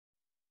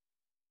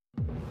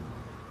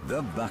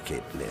The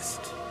bucket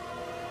list.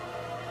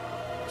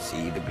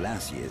 See the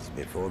glaciers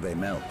before they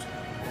melt.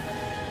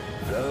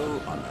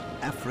 Go on an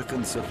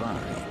African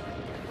safari.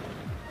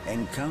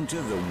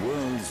 Encounter the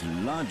world's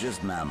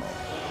largest mammal.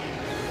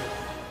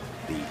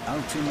 The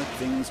ultimate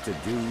things to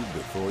do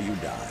before you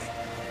die.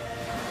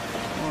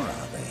 Or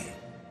are they?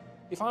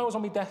 If I was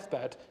on my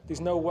deathbed,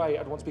 there's no way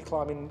I'd want to be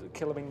climbing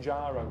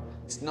Kilimanjaro.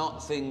 It's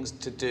not things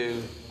to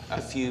do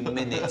a few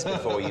minutes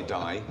before you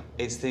die.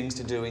 It's things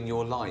to do in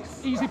your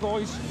life. Easy,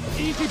 boys.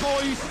 Easy,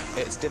 boys.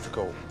 It's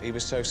difficult. He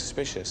was so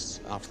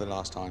suspicious after the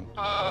last time.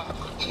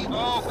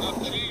 Oh,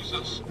 good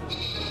Jesus.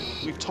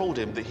 We've told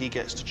him that he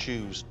gets to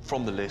choose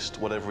from the list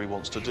whatever he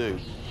wants to do.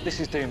 This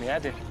is doing me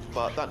head in.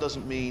 But that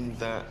doesn't mean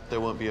that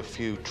there won't be a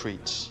few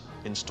treats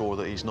in store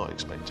that he's not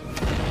expecting.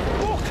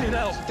 Fucking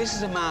hell! This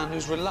is a man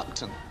who's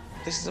reluctant.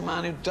 This is a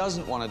man who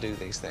doesn't want to do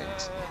these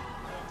things.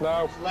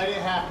 No. Let it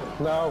happen.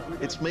 No.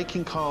 It's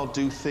making Karl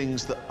do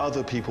things that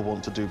other people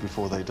want to do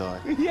before they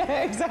die.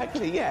 Yeah,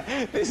 exactly,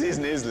 yeah. This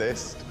isn't his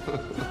list.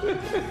 Fucking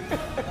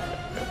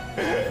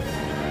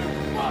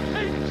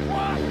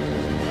twat!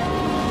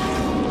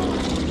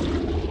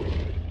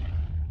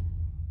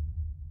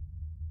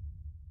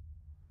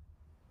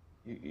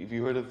 Have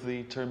you heard of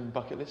the term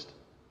bucket list?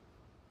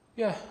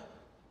 Yeah.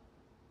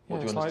 What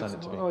do you understand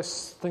it to be? Well,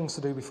 it's things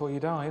to do before you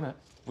die, isn't it?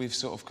 We've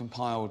sort of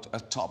compiled a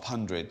top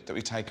 100 that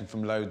we've taken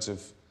from loads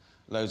of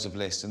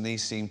lists, and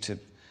these seem to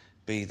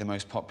be the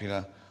most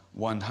popular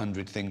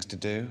 100 things to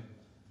do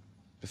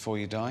before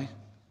you die.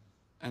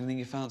 Anything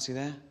you fancy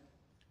there?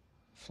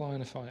 Flying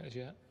a fighter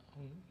jet. I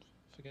wouldn't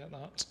forget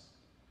that.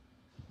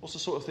 What's the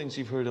sort of things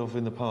you've heard of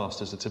in the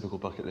past as a typical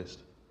bucket list?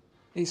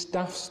 It's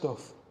daft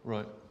stuff.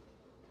 Right.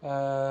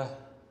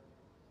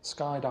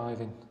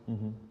 Skydiving.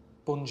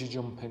 Bungee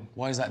jumping.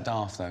 Why is that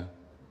daft, though?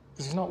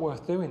 Because it's not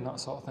worth doing,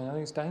 that sort of thing. I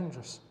think it's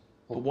dangerous.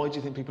 But why do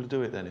you think people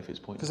do it, then, if it's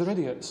pointless? Because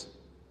they're idiots.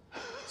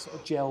 Sort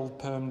of gelled,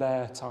 permed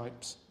hair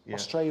types. Yeah.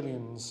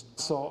 Australians,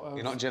 sort of...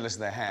 You're not jealous of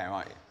their hair,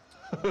 are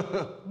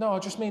you? No, I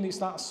just mean it's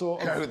that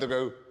sort of... They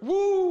go,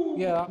 woo!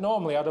 Yeah,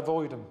 normally I'd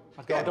avoid them.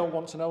 I don't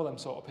want to know them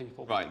sort of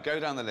people. Right, go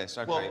down the list,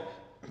 OK. Well,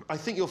 I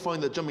think you'll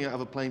find that jumping out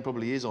of a plane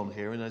probably is on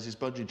here, and as is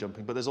bungee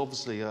jumping, but there's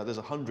obviously there's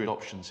 100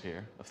 options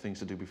here of things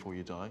to do before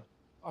you die.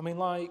 I mean,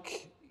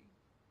 like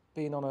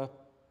being on a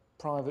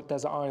private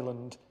desert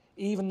island,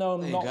 even though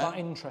I'm not that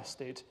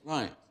interested.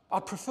 Right.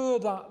 I'd prefer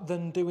that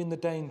than doing the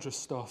dangerous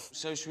stuff.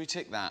 So should we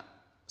tick that?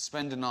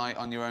 Spend a night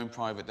on your own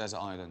private desert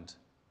island.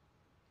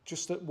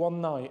 Just at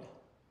one night?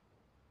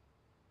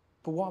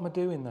 But what am I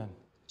doing then?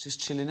 Just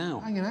chilling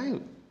out. Hanging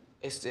out.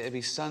 It'd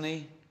be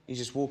sunny, you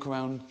just walk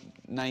around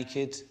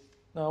naked.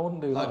 No, I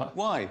wouldn't do that.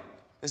 Why?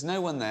 There's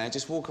no one there,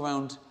 just walk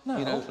around,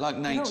 you know, like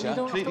nature. You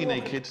don't completely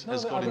naked,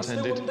 as God intended. I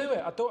still wouldn't do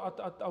it.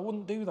 I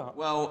wouldn't do that.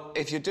 Well,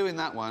 if you're doing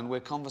that one,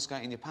 we're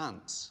confiscating your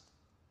pants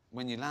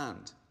when you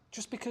land.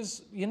 Just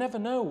because you never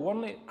know.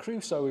 Wasn't it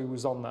Crusoe who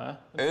was on there?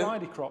 And Who?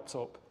 Friday cropped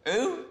up.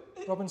 Who?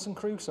 Robinson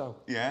Crusoe.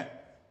 Yeah.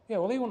 Yeah,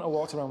 well, he wouldn't have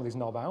walked around with his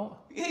knob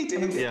out. Yeah, he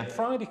did. Yeah.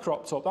 Friday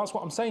cropped up. That's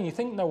what I'm saying. You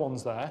think no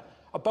one's there.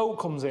 A boat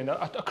comes in,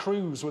 a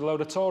cruise with a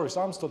load of tourists.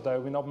 I'm stood there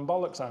with my knob and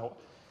bollocks out.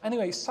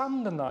 Anyway, it's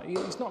sand and that.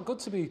 It's not good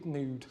to be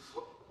nude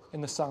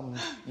in the sand.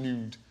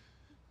 Nude.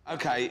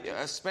 OK,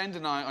 spend a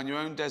night on your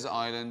own desert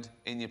island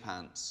in your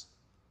pants.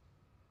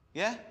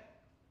 Yeah?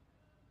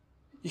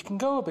 You can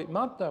go a bit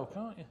mad, though,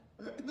 can't you?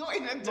 Not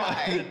in a day.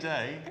 Not in a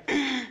day.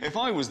 If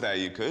I was there,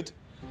 you could.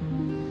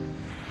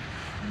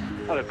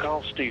 Hello,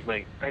 Karl. Steve,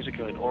 mate. How's it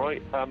going? All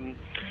right.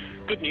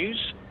 Good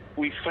news.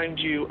 We found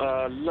you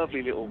a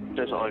lovely little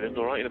desert island,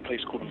 all right, in a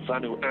place called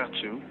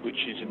Vanuatu, which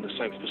is in the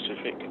South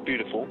Pacific.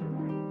 Beautiful.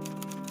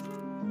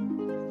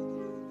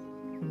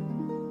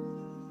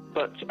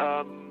 But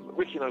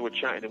Ricky and I were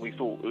chatting, and we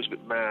thought it was a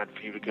bit mad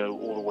for you to go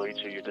all the way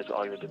to your desert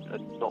island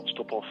and not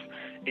stop off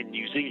in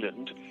New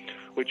Zealand,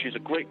 which is a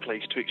great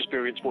place to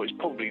experience what is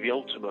probably the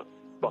ultimate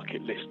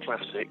bucket list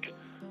classic,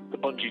 the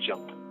bungee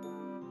jump.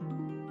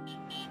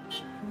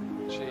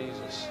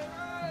 Jesus.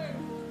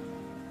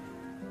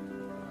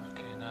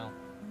 Okay, now.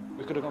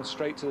 We could have gone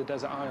straight to the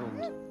desert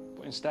island,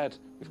 but instead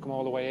we've come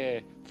all the way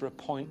here for a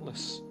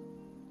pointless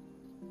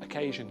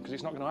occasion, because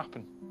it's not going to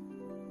happen.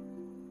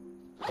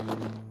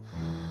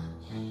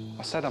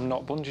 I said I'm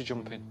not bungee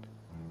jumping.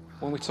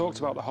 When we talked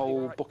about the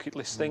whole bucket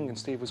list thing and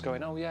Steve was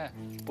going, oh yeah,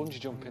 bungee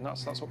jumping,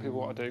 that's what people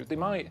want to do. They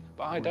might,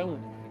 but I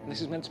don't. And this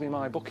is meant to be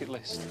my bucket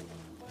list.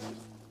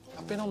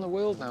 I've been on the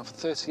world now for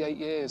 38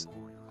 years.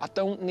 I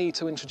don't need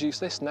to introduce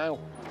this now.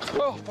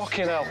 Oh,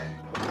 fucking hell.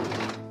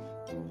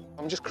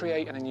 I'm just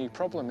creating a new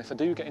problem if I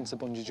do get into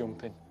bungee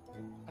jumping.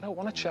 I don't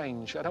want to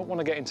change. I don't want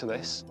to get into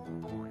this.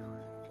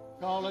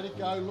 Karl, let it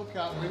go. Look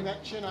up. Bring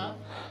that chin up.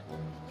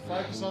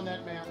 Focus on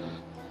that mountain.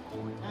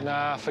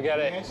 Nah, forget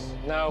it. Yes.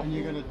 No. And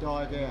you're going to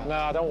dive out.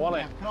 Nah, I don't want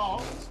it.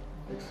 Karl,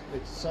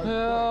 it's so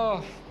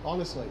quick.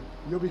 Honestly,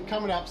 you'll be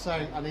coming up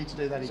saying, I need to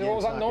do that again. So what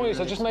was that noise?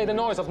 I just made a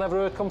noise I've never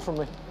heard come from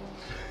me.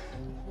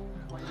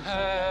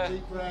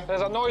 Deep breath. There's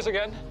that noise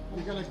again.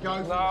 You're going to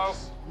go for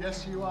this.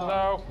 Yes, you are.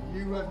 No.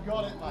 You have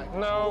got it, mate. No.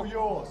 It's all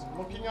yours.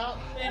 Looking up.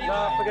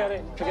 No, forget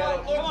it. Forget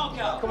it. Come on,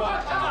 Carl. Come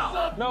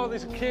on. No,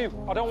 there's a queue.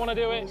 I don't want to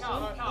do it.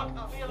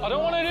 I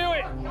don't want to do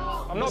it.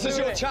 I'm not doing it. This is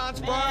your chance,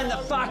 burn the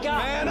fuck up.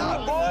 Man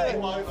up,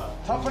 boy.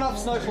 Toughen up,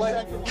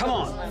 Snowflake. Come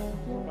on.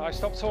 Right,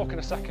 stop talking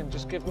a second.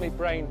 Just give me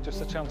brain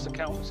just a chance to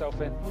count myself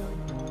in.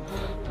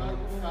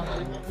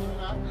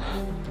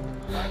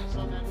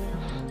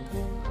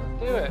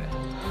 Do it.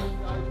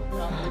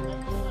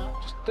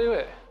 Just do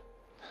it.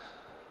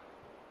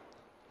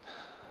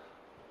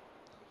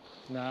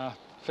 Nah,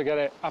 forget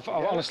it. I've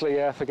honestly,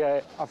 yeah, forget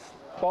it. I've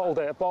bottled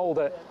it, How's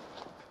it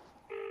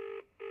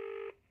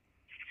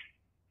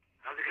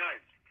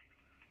going?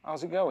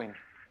 How's it going?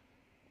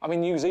 I'm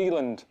in New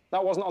Zealand.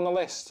 That wasn't on the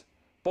list.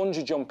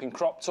 Bungee jumping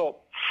cropped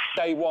up.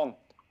 Day one.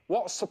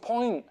 What's the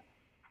point?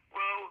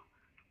 Well,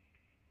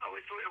 I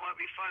always thought it might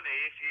be funny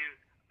if you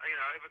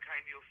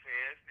overcame your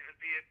fears, and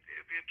it'd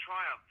be a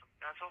triumph.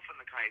 That's often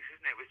the case,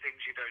 isn't it, with things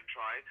you don't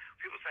try?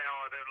 People say,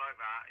 oh, I don't like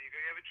that. You go,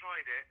 you ever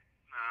tried it?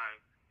 No.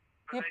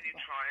 But then you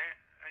try it,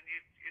 and you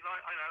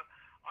like,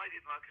 I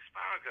didn't like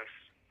asparagus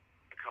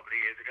a couple of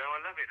years ago. I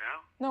love it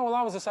now. No, well,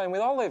 I was the same with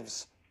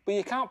olives. But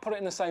you can't put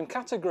it in the same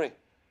category.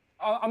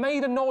 I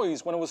made a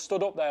noise when I was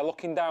stood up there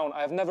looking down.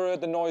 I have never heard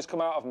the noise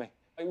come out of me.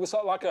 It was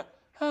sort of like a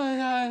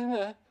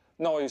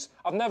noise.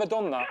 I've never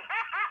done that.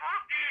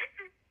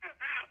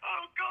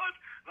 Oh, God,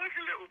 like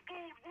a little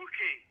bald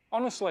Wookiee.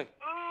 Honestly.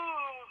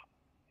 Oh,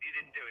 you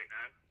didn't do it,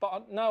 no?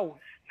 But no.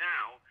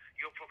 Now,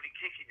 you're probably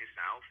kicking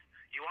yourself.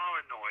 You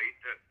are annoyed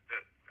that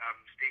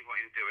Steve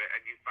wanted you to do it and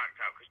you've backed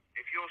out, because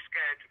if you're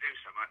scared to do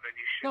something, then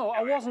you should. No,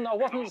 I wasn't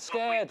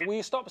scared. Will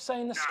you stop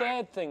saying the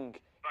scared thing?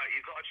 But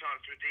you've got a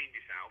chance to redeem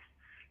yourself,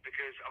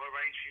 because I've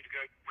arranged for you to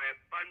go where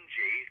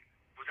bungee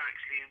was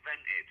actually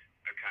invented,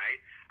 okay?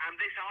 And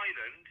this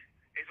island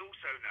is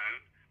also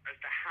known as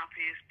the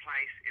happiest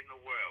place in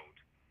the world.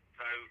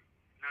 So,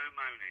 no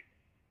moaning.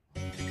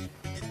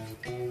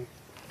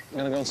 I'm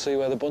going to go and see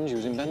where the bungee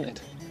was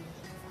invented.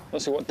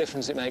 Let's see what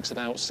difference it makes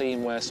about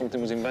seeing where something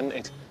was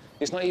invented.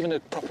 It's not even a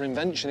proper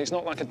invention. It's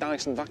not like a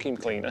Dyson vacuum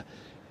cleaner.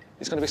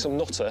 It's going to be some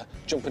nutter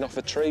jumping off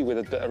a tree with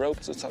a bit of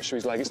rope attached to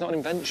his leg. It's not an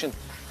invention.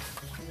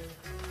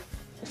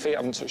 My feet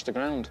haven't touched the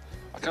ground.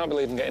 I can't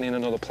believe I'm getting in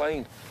another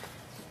plane.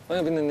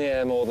 I've been in the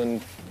air more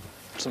than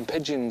some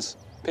pigeons.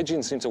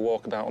 Pigeons seem to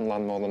walk about on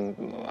land more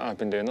than I've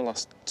been doing the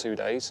last 2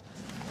 days.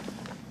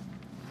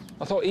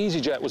 I thought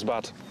EasyJet was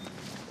bad.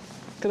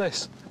 Look at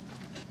this.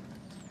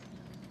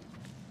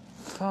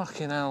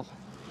 Fucking hell.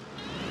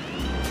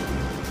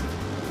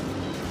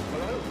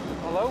 Hello?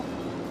 Hello?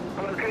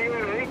 Hello, can you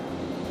hear me?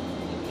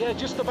 Yeah,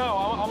 just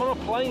about. I'm on a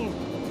plane.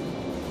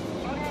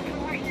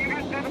 You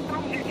didn't do the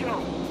bungee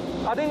jump.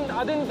 I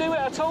didn't do it.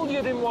 I told you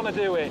I didn't want to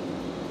do it.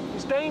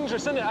 It's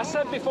dangerous, isn't it? I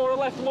said before I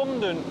left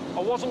London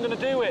I wasn't going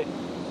to do it.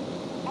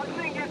 I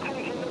think you're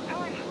taking the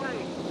piss,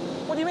 mate.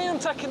 What do you mean I'm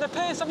taking the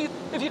piss?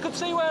 If you could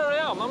see where I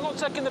am, I'm not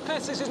taking the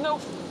piss. This is no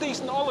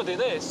decent holiday,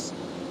 this.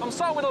 I'm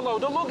sat with a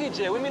load of luggage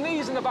here, with my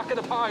knees in the back of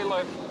the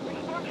pilot.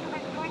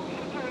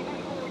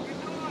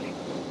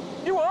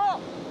 You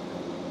what?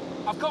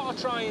 I've got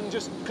to try and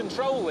just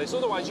control this,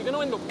 otherwise you're going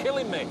to end up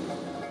killing me.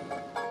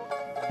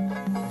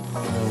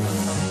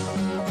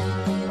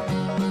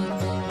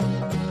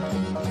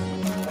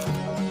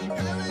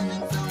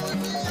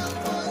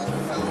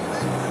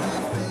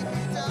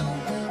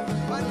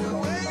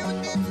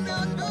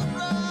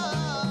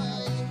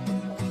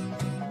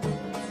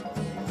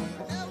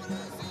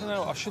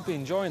 I should be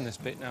enjoying this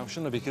bit now,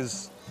 shouldn't I?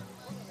 Because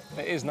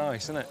it is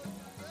nice, isn't it?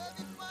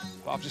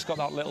 But I've just got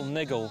that little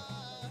niggle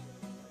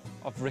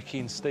of Ricky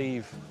and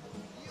Steve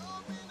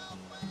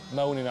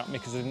moaning at me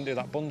because I didn't do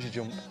that bungee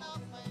jump.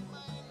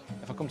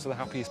 If I come to the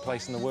happiest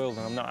place in the world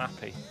and I'm not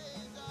happy,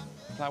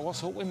 like,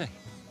 what's up with me?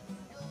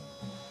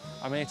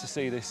 I'm here to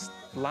see this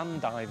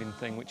land diving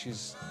thing, which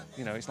is,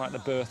 you know, it's like the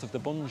birth of the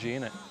bungee,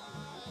 innit?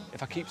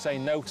 If I keep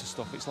saying no to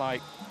stuff, it's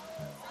like,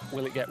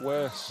 will it get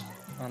worse?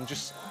 I'm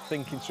just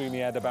thinking through my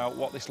head about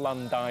what this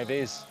land dive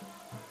is.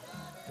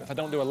 If I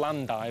don't do a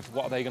land dive,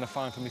 what are they going to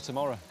find for me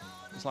tomorrow?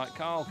 It's like,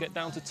 Carl, get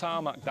down to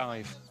tarmac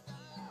dive.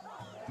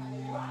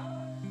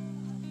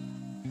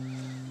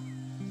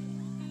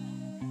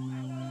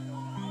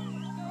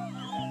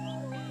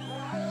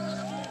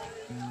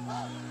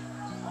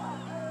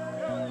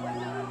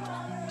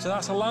 So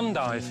that's a land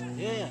dive?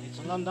 Yeah, it's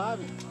a land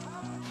diving.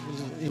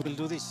 You will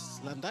do this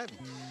land diving.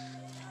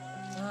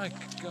 My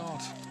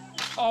God.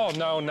 Oh,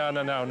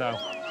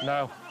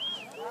 no.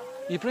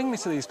 You bring me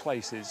to these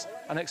places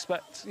and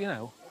expect, you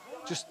know,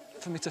 just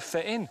for me to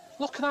fit in.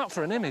 Look at that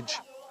for an image.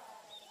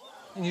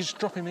 And you're just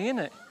dropping me in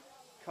it.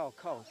 Carl,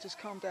 just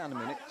calm down a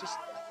minute.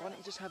 Why don't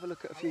you just have a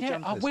look at a few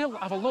jumpers? Yeah, I will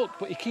have a look,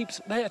 but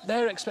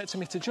they're expecting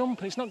me to jump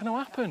and it's not going to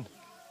happen.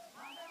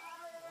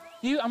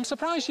 I'm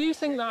surprised you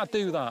think that I'd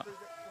do that.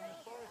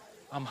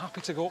 I'm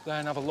happy to go up there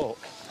and have a look,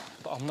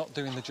 but I'm not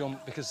doing the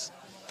jump because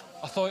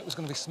I thought it was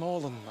going to be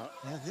smaller than that.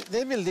 Yeah,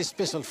 they build this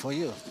special for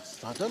you,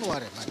 so don't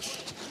worry much.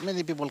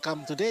 Many people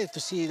come today to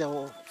see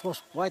the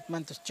first white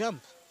man to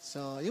jump,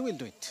 so you will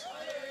do it.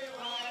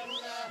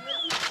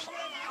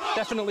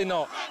 Definitely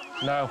not.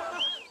 No.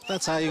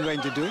 That's how you're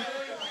going to do it?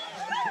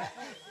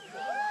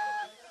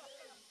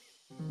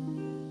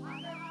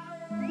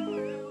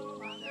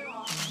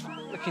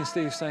 Ricky and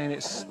Steve saying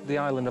it's the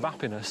island of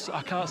happiness.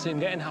 I can't see him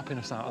getting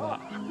happiness out of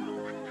that.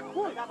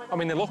 I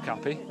mean, they look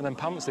happy, and then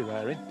pants they're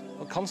wearing,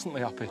 they're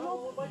constantly happy.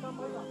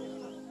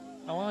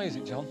 How high is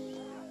it, John?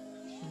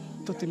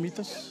 30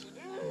 meters.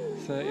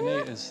 30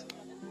 metres.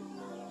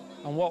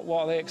 And what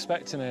are they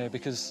expecting here?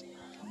 Because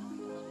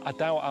I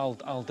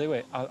doubt I'll do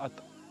it. Are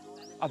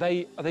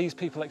these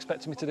people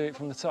expecting me to do it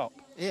from the top?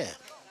 Yeah.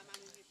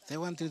 They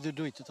want you to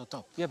do it to the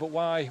top. Yeah, but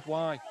why?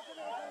 Why?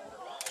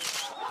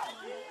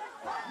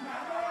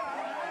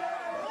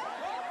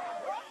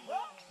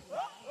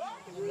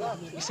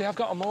 You see, I've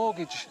got a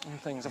mortgage and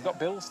things. I've got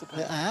bills to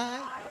pay.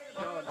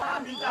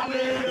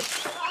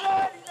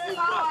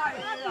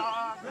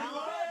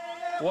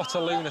 What a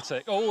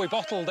lunatic. Oh, he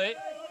bottled it.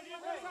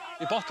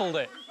 He bottled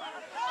it.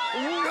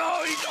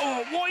 No,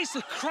 oh, what is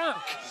the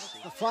crack?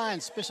 The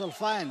find, special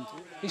find.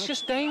 It's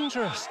just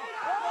dangerous.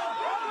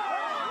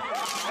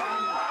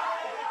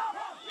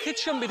 Kids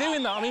shouldn't be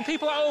doing that. I mean,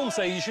 people at home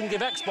say you shouldn't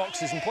give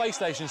Xboxes and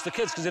PlayStations to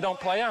kids because they don't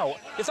play out.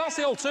 If that's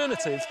the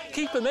alternative,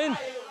 keep them in.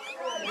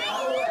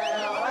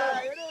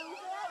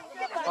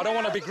 I don't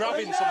want to be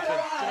grabbing something, do you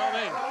know what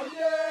I mean?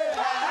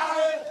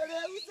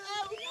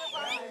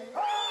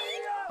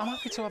 I'm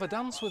happy to have a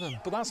dance with them,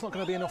 but that's not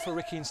going to be enough for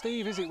Ricky and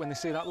Steve, is it, when they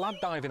see that lad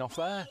diving off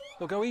there?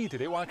 They'll go, he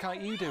did it, why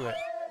can't you do it?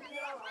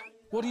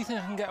 What do you think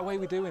I can get away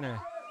with doing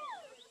here?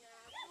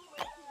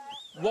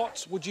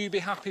 What would you be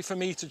happy for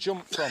me to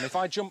jump from? If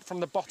I jump from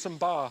the bottom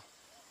bar,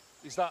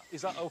 is that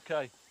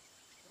okay?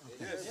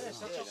 Yes,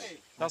 that's okay.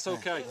 That's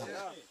okay?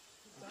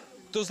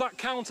 Does that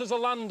count as a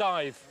land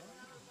dive?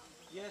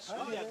 Yes,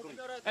 we agree.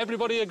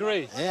 Everybody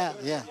agree? Yeah,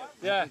 yeah.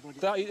 Yeah,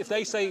 if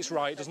they say it's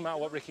right, it doesn't matter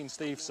what Ricky and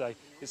Steve say.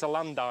 It's a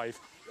land dive.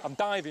 I'm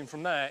diving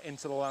from there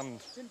into the land.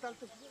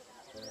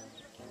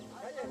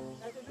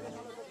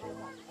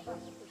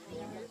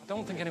 I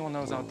don't think anyone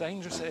knows how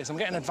dangerous it is. I'm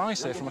getting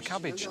advice here from a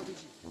cabbage.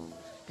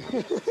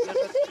 I've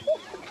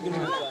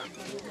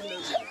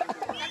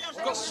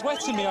got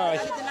sweat in my eye.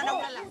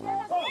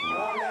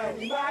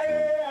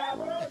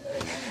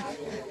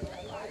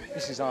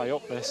 This is high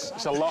up, this.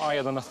 It's a lot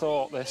higher than I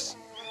thought, this.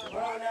 I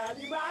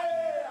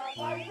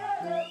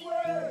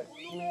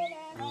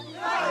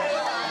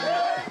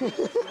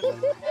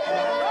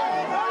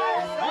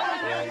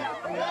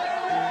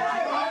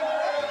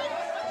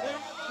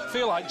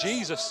feel like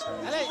Jesus.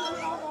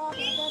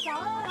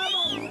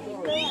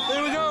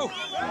 Here we go.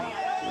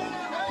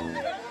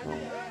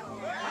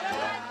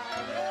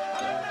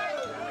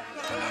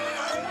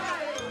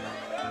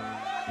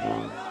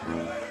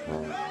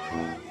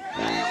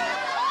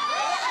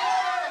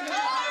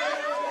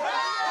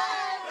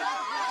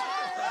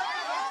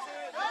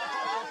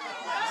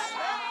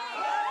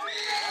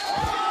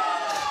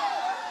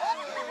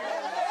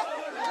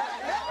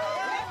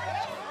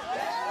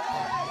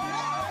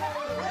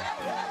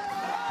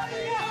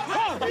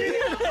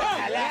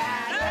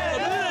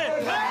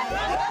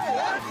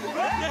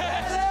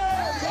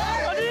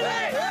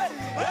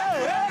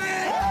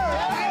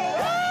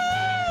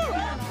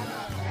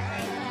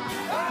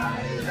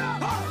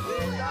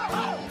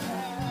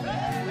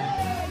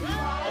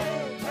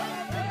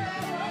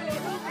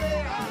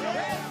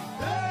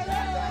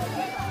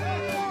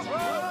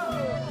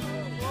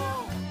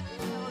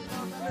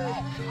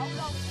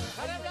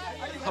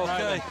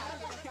 Okay,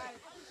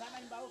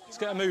 let's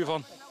get a move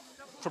on.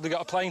 Probably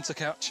got a plane to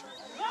catch.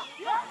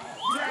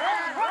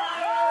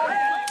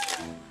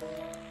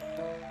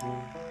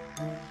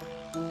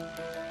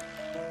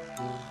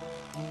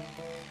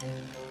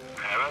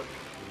 Hello?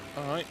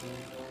 All right.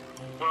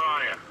 Where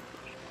are you?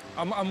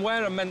 I'm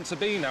where I'm meant to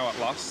be now at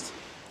last.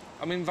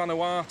 I'm in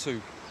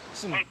Vanuatu.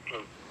 Listen, I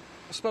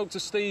spoke to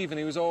Steve and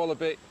he was all a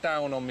bit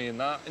down on me and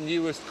that, and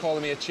you were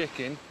calling me a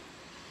chicken.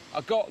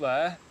 I got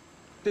there,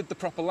 did the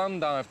proper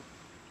land dive.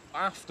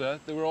 After,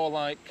 they were all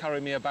like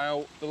carrying me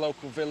about, the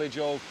local village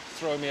all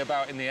throwing me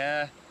about in the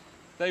air.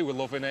 They were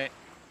loving it.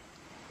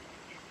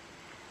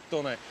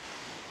 Done it.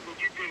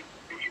 Did you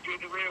do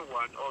the real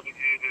one, or did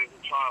you do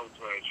the child's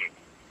version?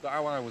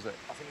 How high was it?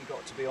 I think you've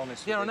got to be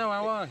honest. Yeah, I with know, it.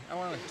 how high?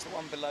 It's the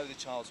one below the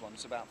child's one.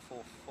 It's about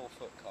four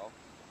foot, Carl.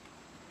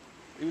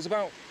 It was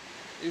about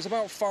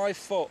 5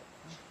 foot.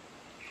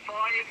 5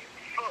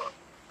 foot?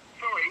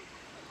 Sorry,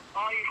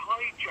 I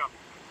high jump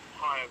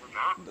higher than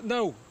that.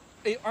 No,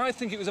 I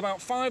think it was about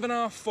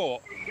 5.5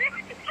 foot.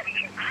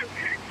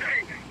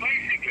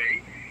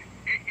 Basically,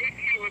 if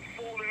you had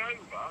fallen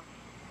over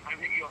and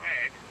hit your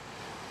head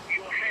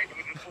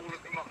would have fallen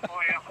from a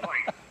higher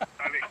height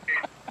than it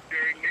did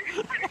during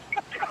this.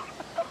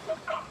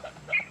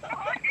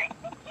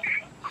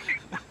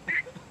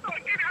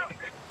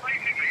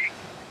 Basically,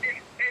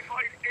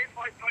 if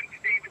I punch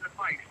Steve in the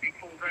face, he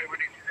falls over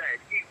and hits his head,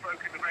 he's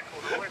broken the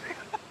record already.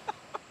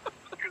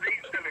 Because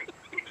he's done it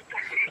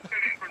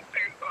from 2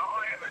 foot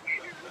higher than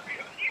you.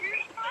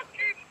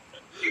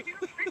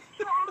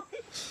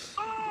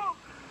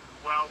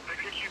 Well,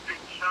 because you've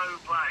been so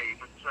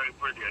brave and so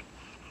brilliant,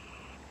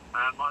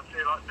 I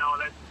feel like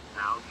Noel Edmonds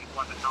now. He's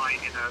won a night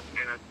in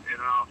an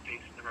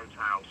half-decent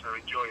hotel, so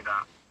enjoy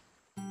that.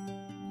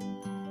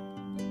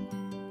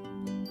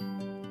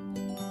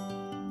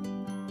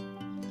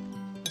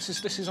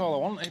 This is all I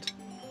wanted.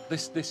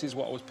 This is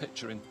what I was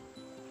picturing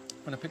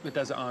when I picked the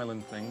desert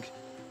island thing.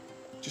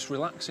 Just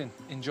relaxing,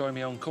 enjoying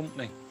my own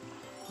company.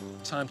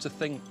 Time to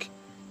think,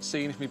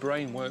 seeing if my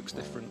brain works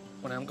different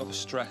when I haven't got the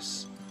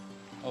stress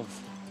of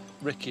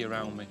Ricky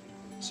around me,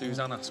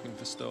 Suzanne asking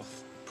for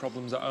stuff,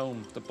 problems at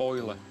home, the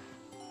boiler.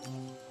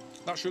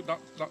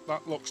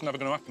 That look's never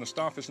going to happen. A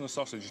starfish and a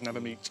sausage never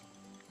meet.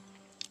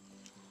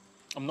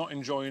 I'm not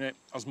enjoying it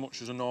as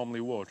much as I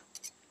normally would.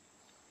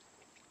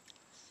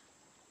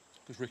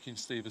 Because Ricky and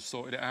Steve have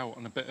sorted it out,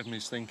 and a bit of me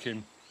is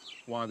thinking,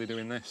 why are they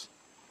doing this?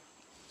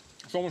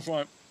 It's almost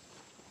like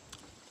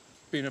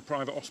being in a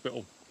private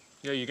hospital.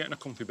 Yeah, you're getting a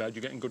comfy bed,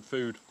 you're getting good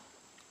food,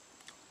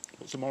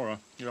 but tomorrow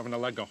you're having a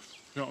leg off.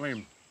 You know what I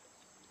mean?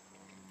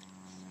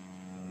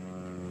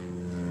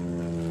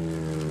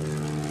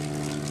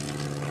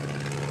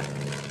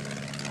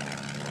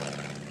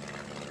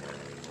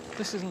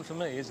 This isn't for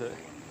me, is it?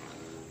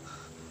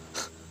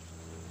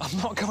 I'm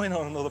not going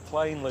on another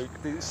plane, Luke.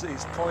 It's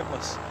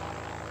pointless.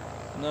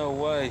 No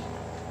way.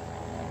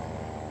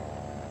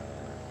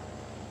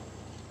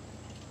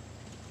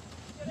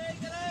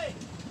 G'day.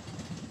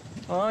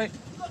 All right.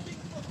 Looking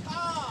for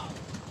Karl.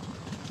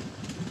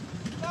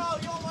 Karl,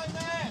 you're my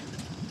man.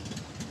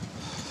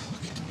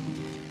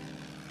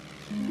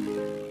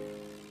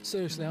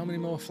 Seriously, how many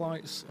more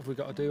flights have we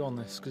got to do on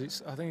this?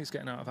 Because I think it's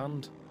getting out of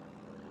hand.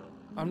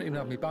 I haven't even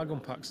had my bag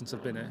unpacked since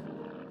I've been here.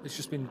 It's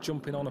just been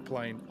jumping on a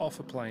plane, off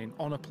a plane,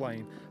 on a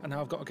plane, and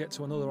now I've got to get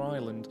to another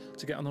island,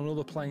 to get on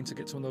another plane to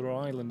get to another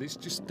island. It's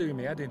just doing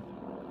me head in.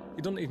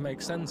 It doesn't even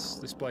make sense,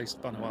 this place,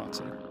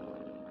 Vanuatu.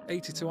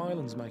 82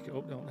 islands make it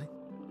up, don't they?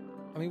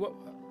 I mean,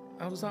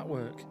 how does that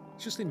work?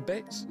 It's just in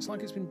bits. It's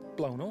like it's been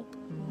blown up.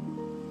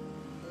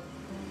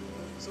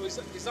 So is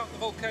that the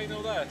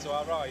volcano there to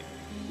our right?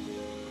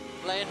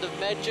 Land of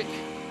magic,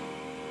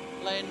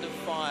 land of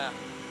fire.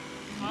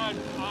 I'm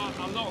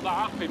not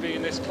that happy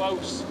being this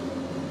close.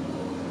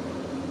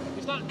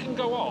 If that can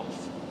go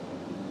off,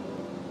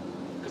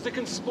 because they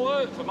can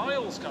splurt for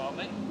miles, can't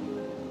they?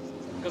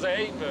 Because I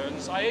hate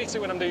burns. I hate it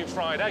when I'm doing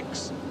fried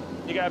eggs.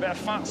 You get a bit of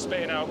fat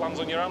spitting out, lands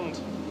on your hand.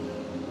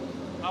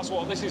 That's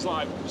what this is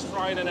like, just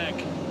frying an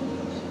egg.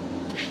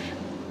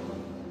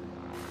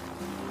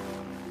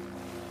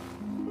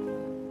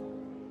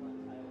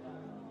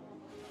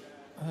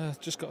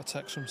 Just got a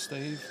text from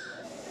Steve.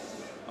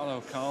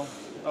 Hello, Karl.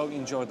 Hope you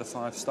enjoyed the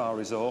 5-star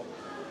resort.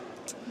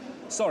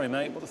 Sorry,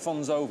 mate, but the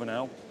fun's over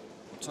now.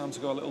 Time to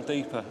go a little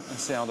deeper and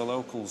see how the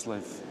locals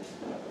live.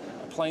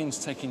 A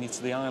plane's taking you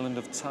to the island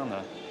of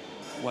Tanna,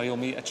 where you'll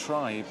meet a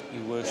tribe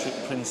who worship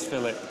Prince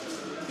Philip.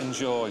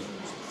 Enjoy,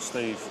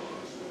 Steve.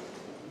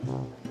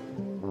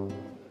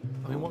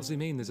 I mean, what does he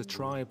mean? There's a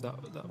tribe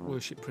that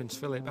worship Prince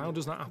Philip. How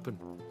does that happen?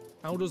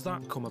 How does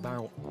that come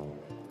about?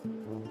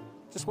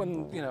 Just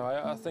when, you know,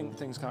 I think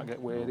things can't get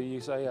weirder,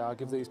 you say, yeah, I'll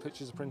give these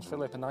pictures of Prince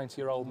Philip, a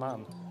 90-year-old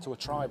man, to a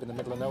tribe in the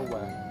middle of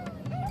nowhere.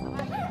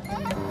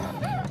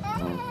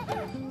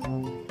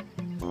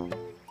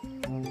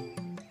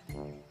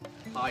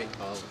 Hi,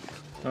 Karl.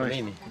 Hi.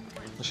 Name.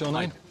 What's your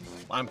name?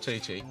 I'm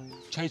Che-Che.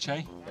 Che-Che?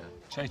 Yeah.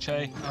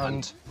 Che-Che,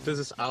 and... This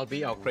is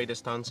Albi, our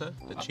greatest dancer,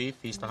 the chief.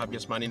 He's the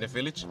happiest man in the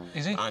village.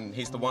 Is he? And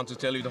he's the one to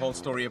tell you the whole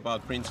story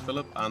about Prince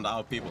Philip and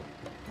our people.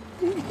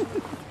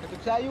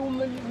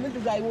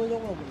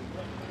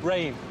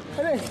 Rain.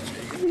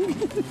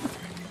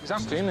 He's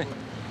asking, isn't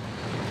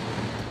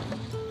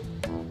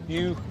he?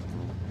 You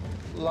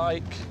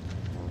like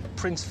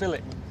Prince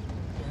Philip?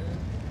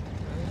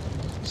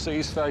 See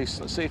his face.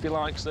 Let's see if he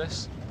likes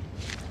this.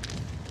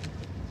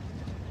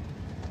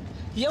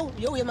 You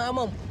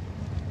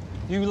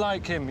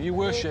like him? You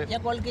worship?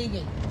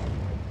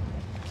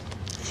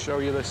 Show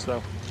you this,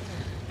 though.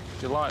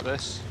 Do you like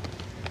this?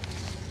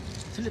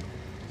 Philip.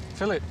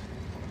 Philip?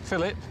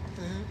 Philip?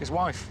 His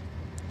wife.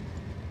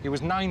 He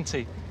was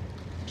 90.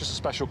 Just a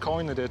special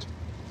coin they did.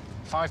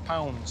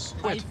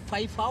 £5. Quid.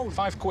 £5.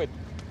 £5.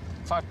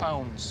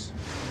 £5.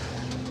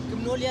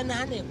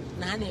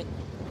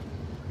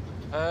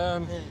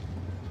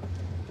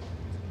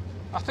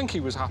 I think he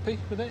was happy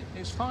with it.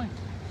 It's fine.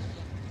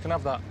 You can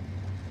have that.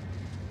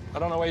 I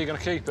don't know where you're going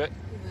to keep it.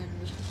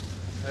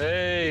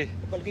 Hey.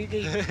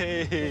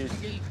 Hey.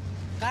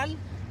 Karl?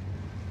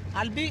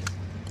 Albi?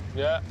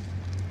 Yeah.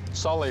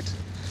 Solid.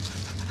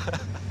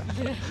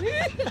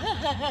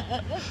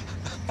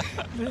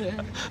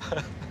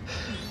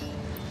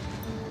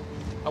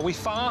 Are we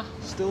far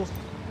still?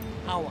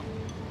 Hour.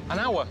 An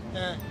hour?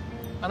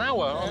 An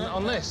hour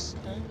on this?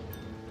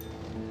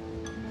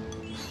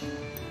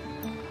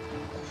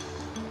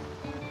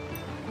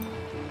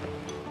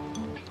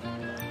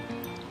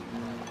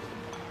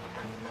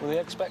 Were they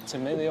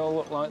expecting me? They all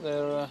look like they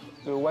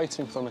were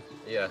waiting for me.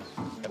 Yeah,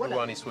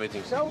 everyone is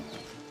waiting.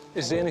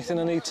 Is there anything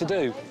I need to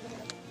do?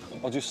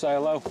 I'll just say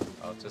hello.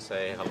 I'll just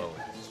say hello.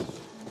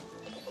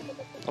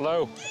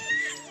 Hello.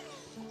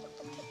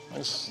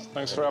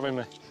 Thanks for having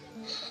me.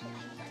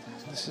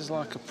 This is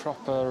like a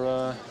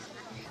proper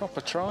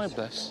tribe,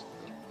 this.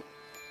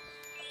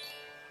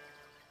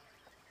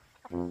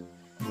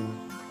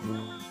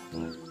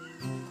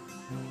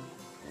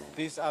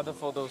 These are the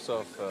photos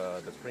of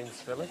the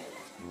Prince Philip.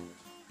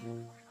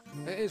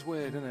 It is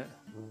weird, isn't it?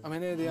 I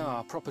mean, here they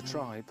are, proper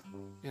tribe,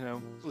 you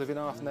know, living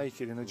half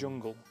naked in a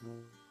jungle,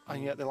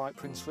 and yet they're like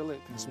Prince Philip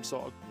in some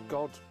sort of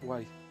god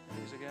way.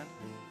 Again.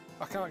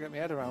 I can't get my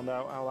head around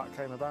how that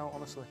came about,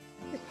 honestly.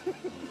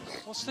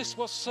 What's this?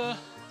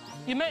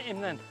 You met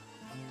him then?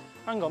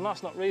 Hang on,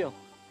 that's not real.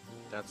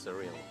 That's the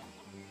real.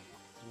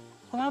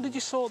 Well, how did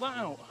you sort that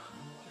out?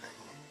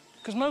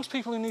 Because most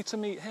people who need to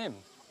meet him,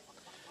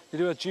 they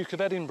do a Duke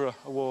of Edinburgh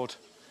award.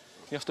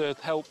 You have to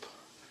help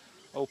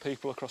old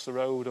people across the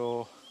road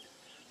or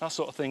that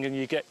sort of thing, and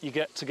you get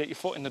to get your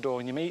foot in the door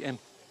and you meet him.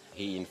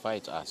 He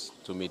invites us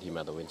to meet him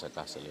at the Windsor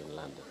Castle in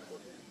London.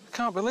 I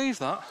can't believe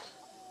that.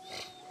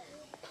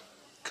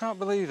 Can't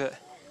believe it.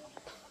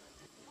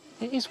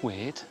 It is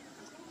weird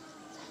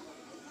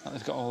that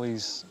they've got all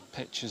these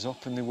pictures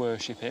up and they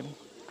worship him.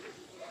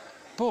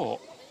 But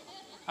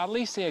at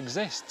least he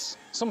exists.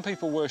 Some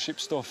people worship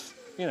stuff,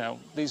 you know,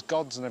 these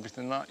gods and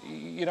everything that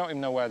you don't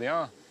even know where they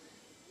are.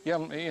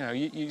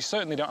 You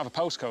certainly don't have a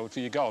postcode for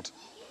your god.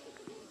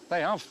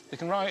 They have. They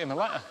can write him a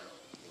letter.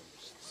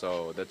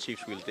 So the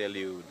chiefs will tell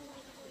you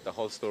the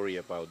whole story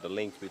about the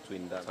link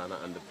between Diana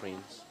and the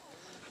prince.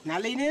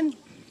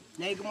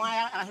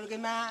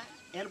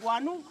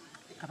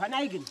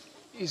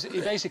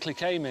 He basically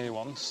came here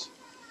once,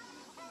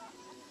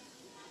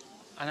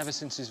 and ever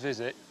since his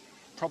visit,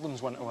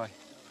 problems went away.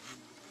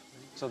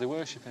 So they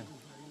worship him.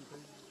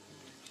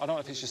 I don't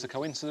know if it's just a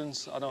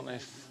coincidence. I don't know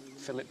if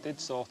Philip did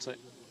sort it.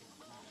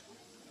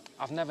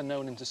 I've never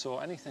known him to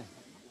sort anything.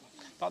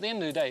 But at the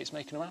end of the day, it's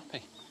making them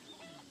happy.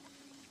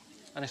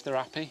 And if they're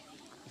happy,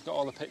 you've got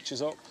all the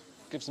pictures up,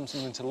 gives them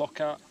something to look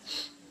at.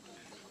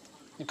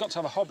 You've got to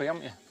have a hobby,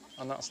 haven't you?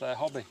 And that's their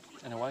hobby,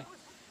 in a way.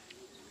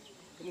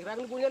 I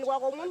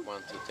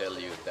want to tell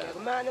you that the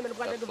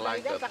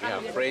flag that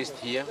we have raised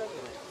here,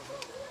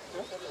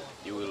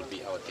 you will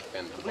be our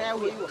defender.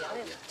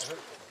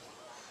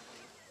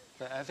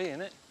 Bit heavy,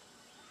 innit?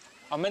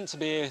 I'm meant to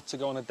be here to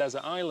go on a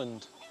desert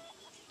island.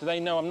 Do they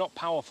know I'm not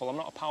powerful? I'm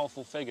not a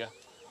powerful figure.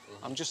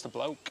 I'm just a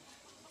bloke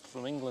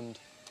from England.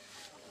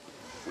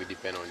 We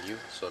depend on you,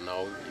 so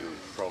now you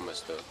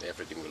promise that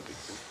everything will be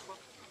good.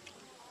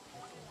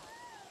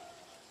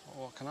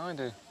 Well, what can I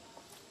do?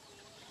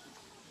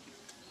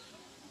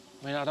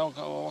 I mean, I don't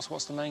go,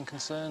 what's the main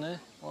concern here?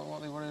 What are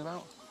they worried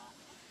about?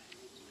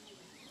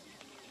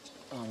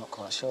 I'm not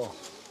quite sure.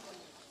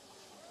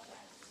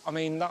 I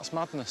mean, that's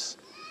madness.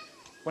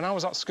 When I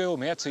was at school,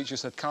 my head teacher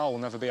said Karl will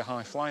never be a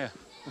high flyer.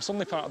 I'm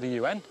suddenly part of the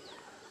UN,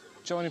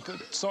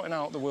 sorting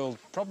out the world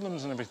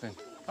problems and everything.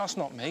 That's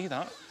not me,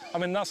 that. I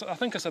mean, I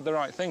think I said the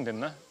right thing,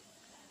 didn't I?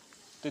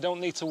 They don't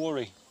need to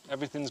worry.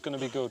 Everything's going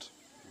to be good.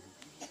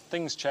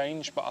 Things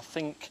change, but I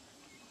think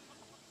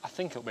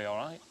it'll be all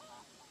right.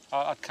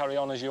 I'd carry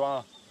on as you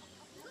are.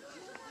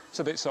 It's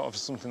a bit sort of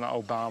something that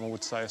Obama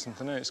would say or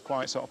something, isn't it? It's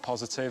quite sort of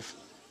positive.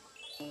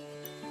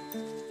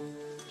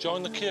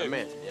 Join the queue?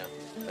 Amen, yeah,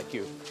 the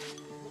queue.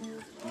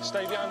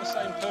 Stay behind the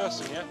same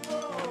person, yeah?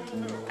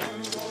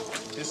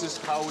 This is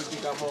how we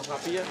become more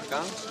happier,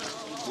 dance.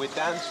 We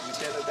dance, we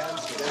share the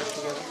dance, we dance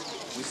together.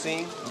 We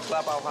sing, we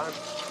clap our hands,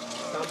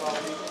 stamp our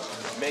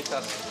feet, makes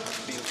us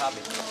feel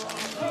happy.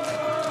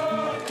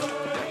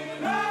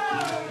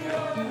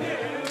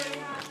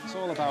 It's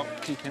all about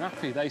keeping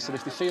happy. They said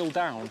if they feel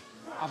down,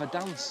 have a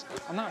dance.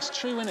 And that's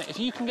true, innit? If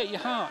you can get your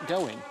heart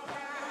going,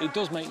 it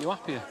does make you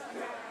happier.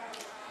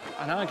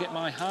 And I get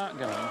my heart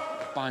going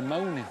by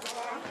moaning.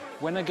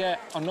 When I get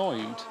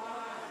annoyed,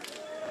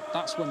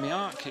 that's when my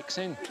heart kicks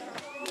in.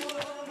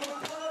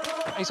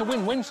 It's a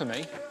win-win for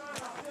me,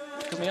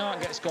 because my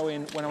heart gets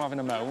going when I'm having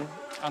a moan,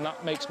 and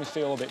that makes me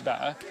feel a bit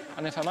better.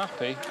 And if I'm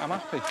happy, I'm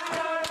happy.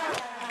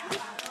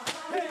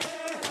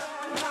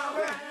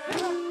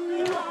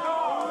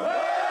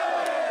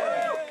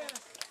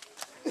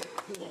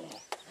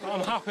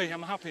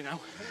 I'm happy now.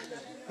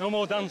 No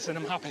more dancing,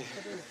 I'm happy.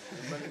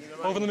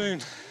 Over the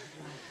moon.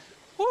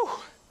 Woo!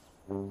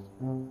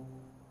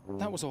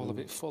 That was all a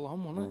bit full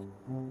on, wasn't it?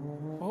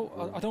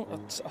 Well,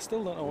 I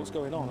still don't know what's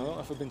going on. I don't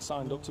know if I've been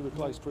signed up to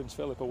replace Prince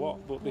Philip or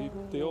what, but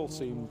they all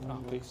seem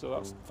happy, so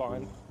that's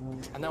fine.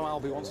 And now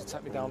Albie wants to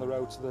take me down the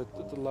road to the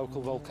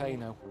local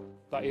volcano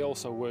that he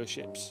also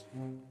worships.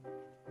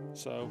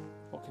 So,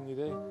 what can you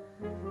do?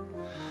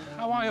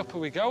 How high up are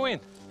we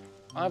going?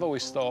 I've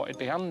always thought it'd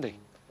be handy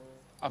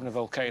having a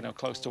volcano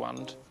close to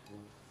hand,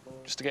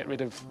 just to get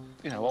rid of,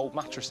 you know, old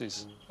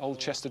mattresses, old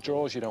chest of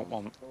drawers you don't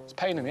want. It's a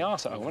pain in the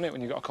arse at home, isn't it, when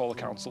you've got to call the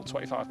council,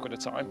 25 quid a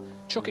time.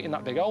 Chuck it in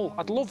that big hole.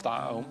 I'd love that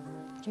at home.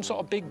 Some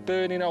sort of big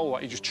burning hole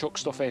that you just chuck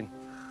stuff in.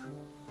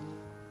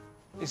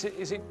 Is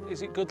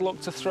it good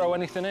luck to throw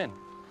anything in?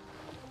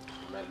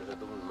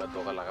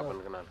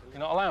 You're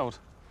not allowed?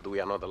 We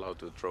are not allowed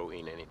to throw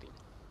in anything.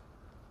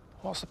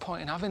 What's the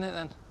point in having it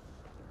then?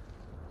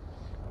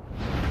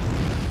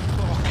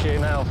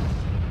 Fucking hell.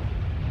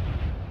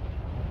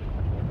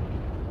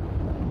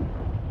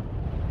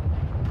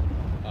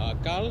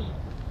 Karl,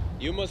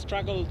 you must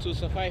struggle to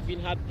survive in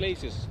hard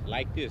places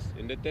like this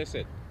in the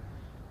desert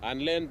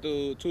and learn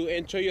to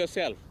enjoy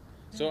yourself.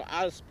 So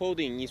arse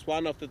boating is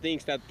one of the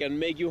things that can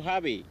make you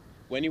happy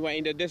when you are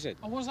in the desert.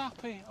 I was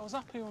happy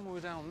when we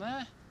were down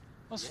there. I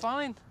was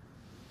fine.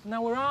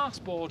 Now we're arse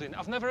boarding.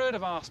 I've never heard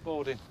of arse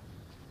boarding.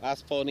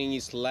 Arse boarding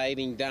is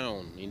sliding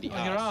down in the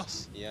on your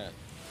arse? Yeah.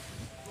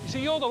 You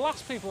see, you're the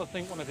last people I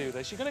think want to do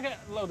this. You're going to get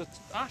a load of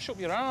ash up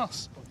your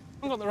arse.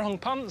 I've got the wrong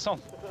pants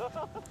on.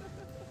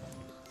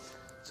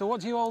 So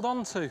what do you hold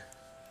on to?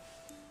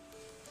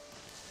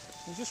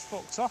 You just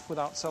fucked off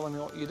without telling me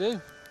what you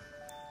do.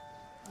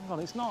 Hang on,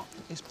 it's not.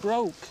 It's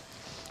broke.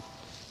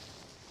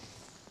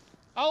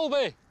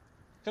 Albie,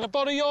 can I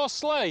borrow your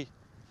sleigh?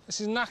 This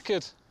is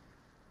knackered.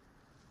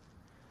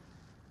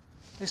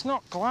 It's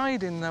not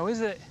gliding though,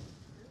 is it?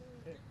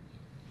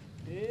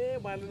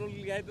 Well,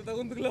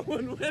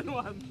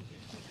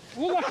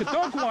 like a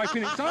dog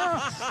wiping its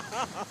arse.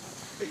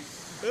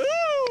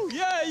 Ooh,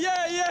 yeah.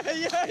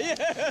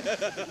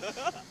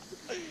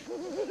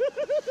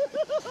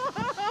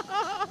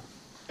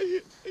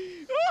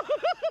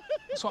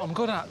 That's what I'm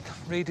good at,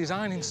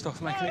 redesigning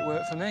stuff, making it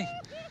work for me.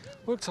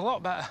 Worked a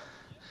lot better.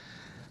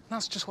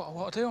 That's just what I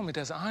want to do on my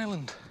desert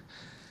island.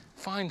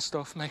 Find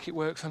stuff, make it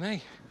work for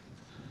me.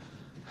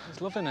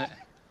 He's loving it.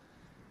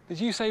 Did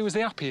you say he was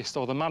the happiest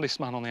or the maddest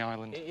man on the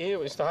island? He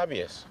was the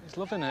happiest. He's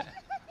loving it.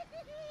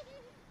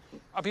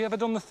 Have you ever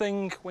done the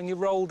thing when you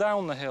roll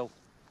down the hill?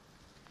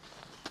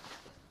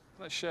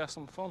 Let's share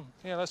some fun.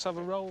 Yeah, let's have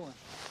a roll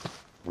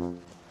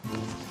then.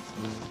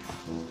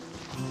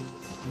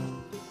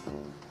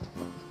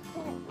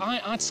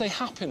 I'd say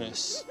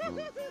happiness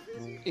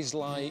is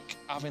like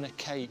having a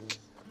cake.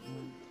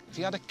 If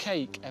you had a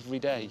cake every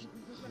day,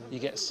 you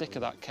get sick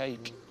of that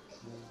cake.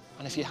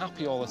 And if you're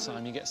happy all the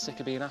time, you get sick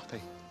of being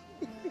happy.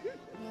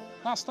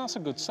 That's a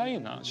good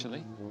saying,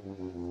 actually.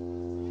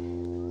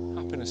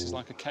 Happiness is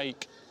like a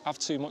cake. Have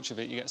too much of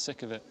it, you get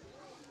sick of it.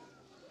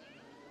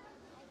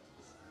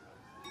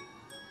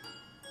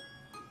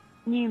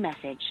 New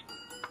message.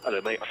 Hello,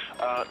 mate.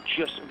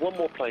 Just one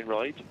more plane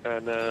ride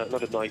and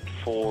another night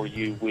for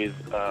you with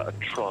a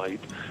tribe.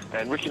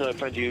 And Ricky and I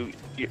found you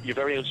your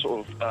very own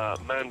sort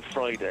of Man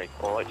Friday,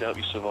 all right, to help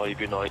you survive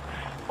your night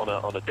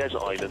on a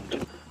desert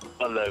island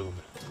alone,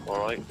 all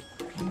right?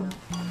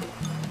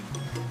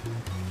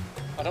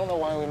 I don't know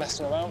why we're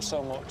messing around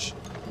so much,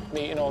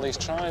 meeting all these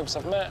tribes.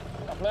 I've met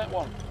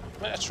one,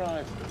 met a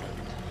tribe.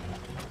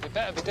 It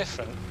better be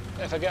different.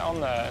 If I get on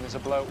there and there's a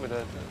bloke with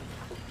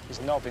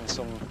he's knobbing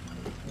some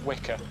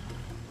wicker,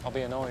 I'll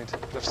be annoyed.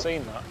 They've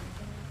seen that.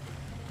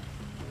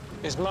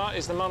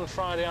 Is the Man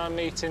Friday I'm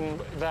meeting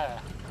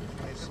there?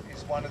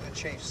 He's one of the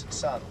chief's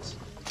sons.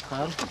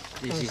 Karl,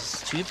 this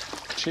is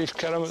Chief. Chief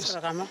Keramus.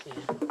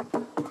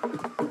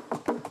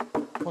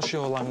 What's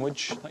your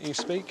language that you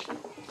speak?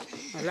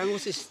 My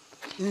language is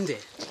Ninde.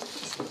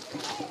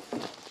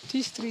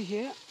 This tree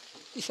here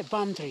is a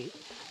palm tree,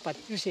 but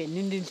you say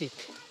Nindindip.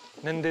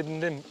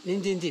 Nindindip?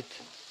 Nindindip.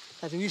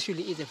 But we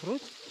usually eat the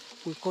fruit.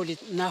 We call it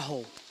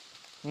Naho.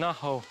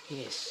 Naho?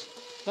 Yes.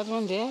 That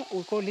one there,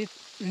 we call it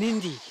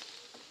Nindi.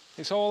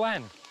 It's all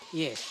N?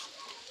 Yes.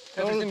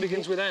 Everything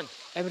begins with N?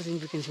 Everything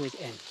begins with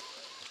N.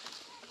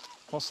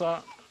 What's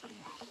that?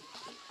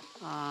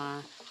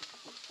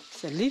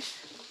 It's a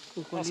leaf.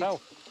 We call What's it that?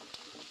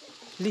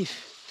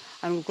 Leaf.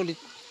 And we call it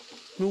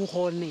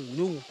Nuhone,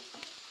 Nu.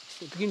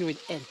 It begins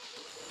with N.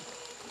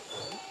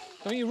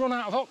 Don't you run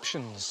out of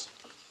options?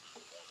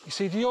 You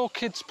see, do your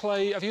kids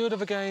play... Have you heard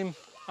of a game,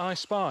 I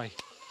Spy?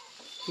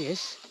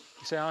 Yes.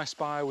 You say I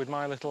Spy with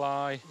my little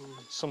eye,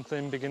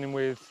 something beginning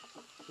with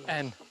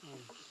N.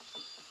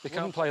 They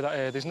can't play that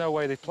here. There's no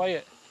way they'd play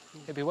it.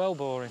 It'd be well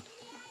boring.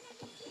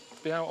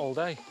 It'd be out all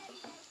day.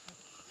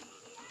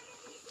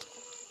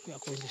 We are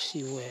going to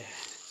see where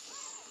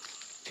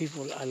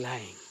people are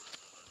lying.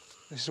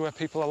 This is where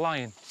people are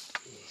lying?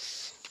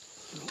 Yes.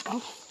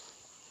 Oh.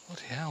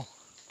 Bloody hell.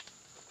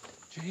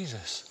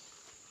 Jesus.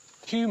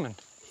 Human?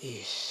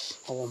 Yes,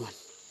 a woman.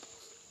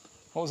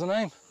 What was her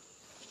name?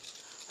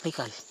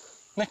 Nicola.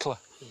 Nicola?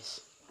 Yes.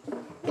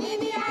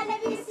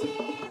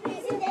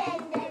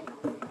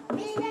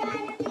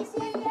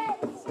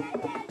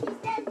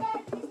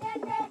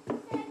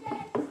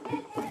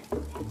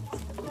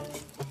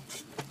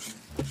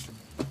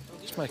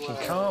 Just making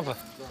carver.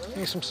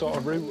 Need some sort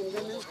of root.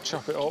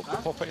 Chop it up,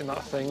 pop it in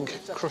that thing,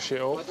 crush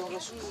it up,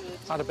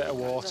 add a bit of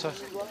water.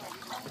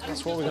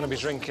 That's what we're going to be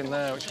drinking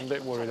there, which I'm a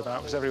bit worried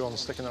about because everyone's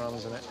sticking their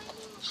hands in it.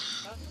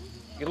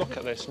 You look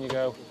at this and you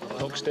go,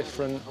 looks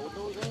different,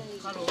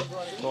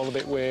 it's all a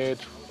bit weird,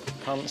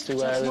 pants they're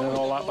wearing and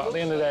all that, but at the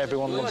end of the day,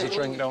 everyone loves a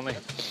drink, don't they?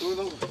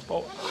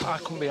 But I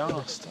couldn't be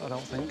arsed, I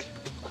don't think,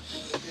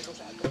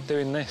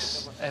 doing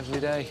this every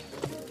day.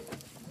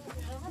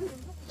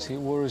 See, it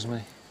worries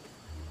me.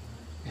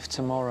 If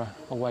tomorrow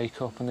I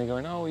wake up and they're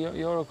going, oh,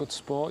 you're a good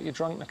sport, you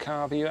drank the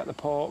carver, you ate the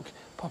pork,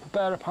 pop a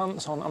pair of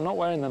pants on. I'm not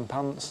wearing them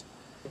pants.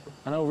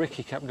 I know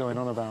Ricky kept going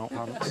on about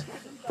pants.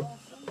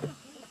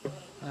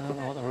 I don't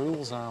know what the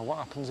rules are. What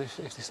happens if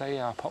they say,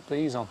 yeah, pop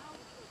these on?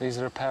 These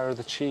are a pair of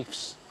the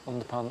chief's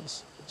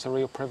underpants. It's a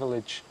real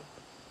privilege.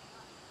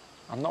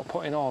 I'm not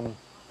putting on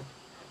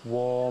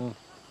warm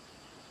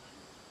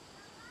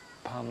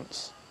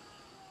pants.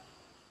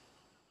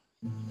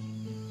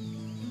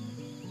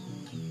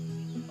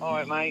 All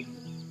right, mate.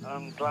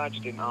 I'm glad you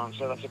didn't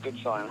answer. That's a good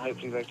sign.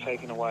 Hopefully they've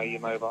taken away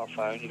your mobile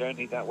phone. You don't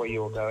need that where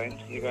you're going.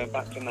 You're going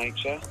back to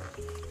nature,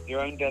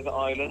 your own desert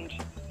island.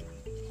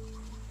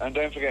 And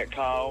don't forget,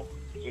 Karl,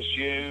 just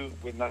you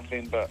with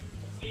nothing but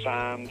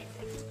sand,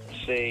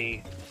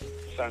 sea,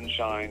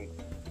 sunshine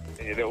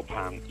in your little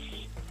pants.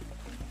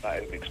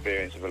 That is an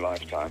experience of a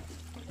lifetime.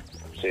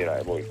 See you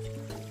later, boy.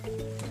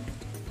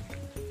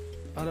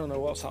 I don't know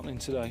what's happening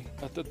today.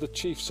 The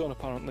chief's son,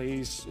 apparently,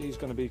 he's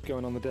going to be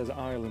going on the desert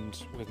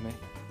island with me.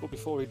 But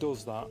before he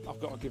does that, I've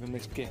got to give him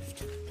this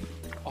gift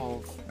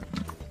of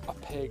a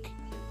pig.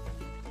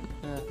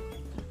 Yeah,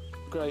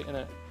 great,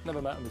 innit?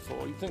 Never met him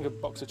before. You'd think a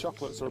box of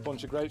chocolates or a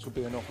bunch of grapes would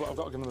be enough, but I've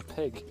got to give him a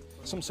pig.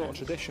 Some sort of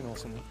tradition or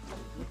something.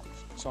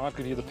 So I've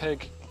given you the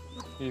pig,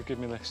 you give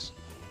me this.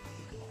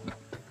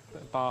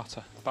 Bit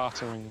of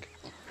bartering.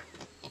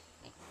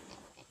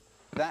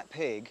 That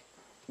pig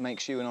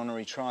makes you an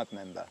honorary tribe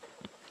member.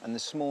 And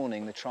this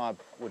morning, the tribe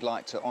would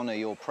like to honour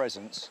your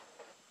presence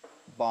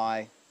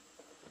by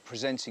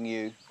presenting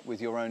you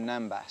with your own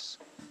nambas,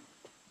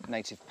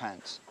 native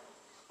pants.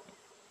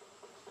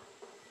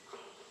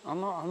 I'm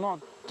not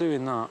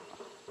doing that.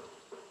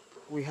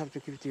 We have to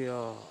give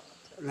the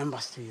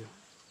numbers to you.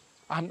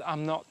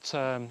 I'm not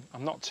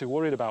too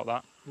worried about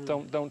that.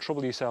 Don't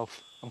trouble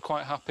yourself. I'm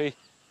quite happy.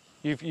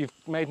 You've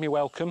made me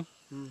welcome.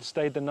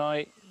 Stayed the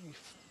night.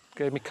 You've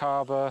gave me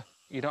carver.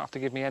 You don't have to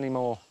give me any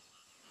more.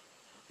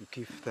 You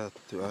give that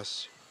to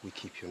us, we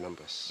keep your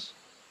numbers.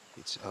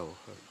 It's our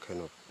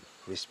kind of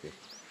respect.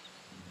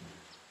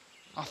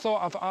 I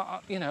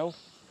thought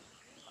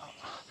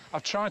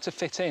I've tried to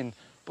fit in,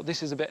 but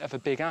this is a bit of a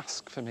big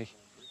ask for me.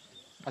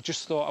 I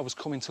just thought I was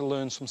coming to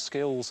learn some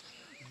skills.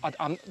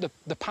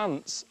 The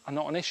pants are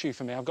not an issue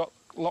for me. I've got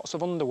lots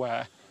of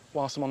underwear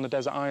whilst I'm on the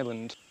desert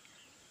island.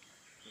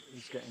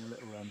 It's getting a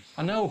little...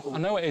 I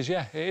know it is,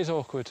 yeah. It is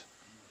awkward.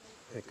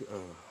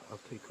 I'll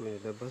take you in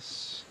the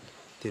bus.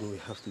 Then we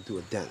have to do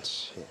a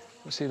dance here.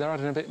 You see, they're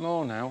adding a bit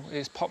more now.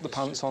 It's pop the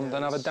pants on,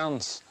 then have a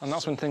dance, and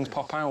that's when things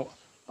pop out.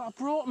 But I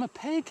brought them a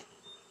pig.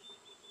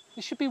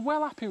 They should be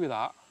well happy with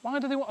that. Why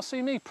do they want to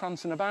see me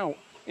prancing about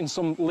in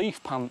some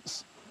leaf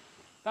pants?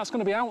 That's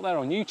going to be out there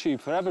on YouTube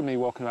forever, me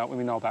walking about with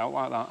me knob out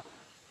like that.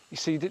 You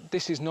see,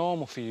 this is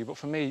normal for you, but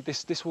for me,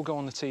 this will go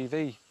on the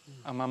TV.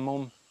 And my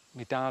mum,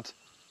 my dad.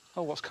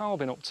 Oh, what's Karl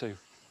been up to?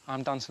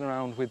 I'm dancing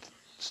around with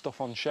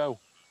stuff on show.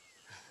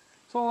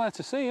 It's all there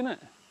to see, isn't it?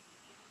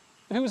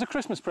 If it was a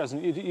Christmas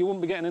present, you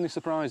wouldn't be getting any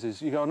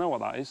surprises. You go, I know what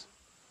that is.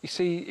 You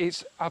see,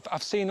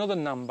 I've seen other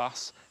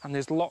nambas, and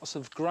there's lots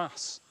of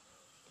grass,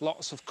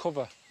 lots of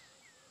cover.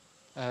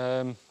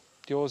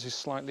 Yours is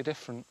slightly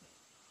different.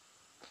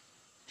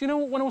 Do you know,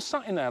 when I was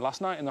sat in there last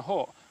night in the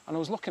hut, and I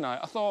was looking at it,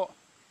 I thought,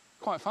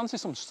 quite fancy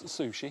some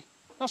sushi.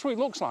 That's what it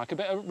looks like, a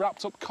bit of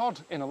wrapped up cod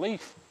in a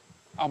leaf.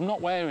 I'm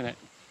not wearing it.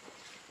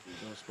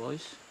 Those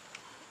boys,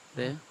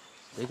 there,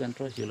 they can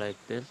trust you like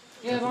that.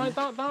 Yeah, like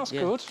that, that's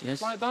good.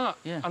 Yes. Like that.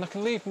 Yeah. And I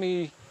can leave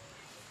me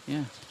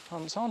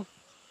pants on.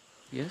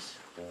 Yes.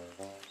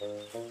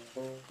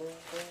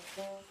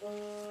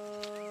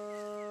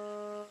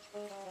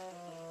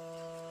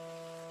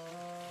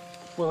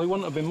 Well, it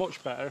wouldn't have been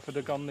much better if I'd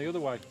have gone the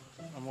other way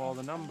and wore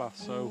the namba,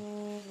 so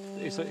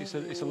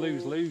it's a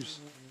lose-lose.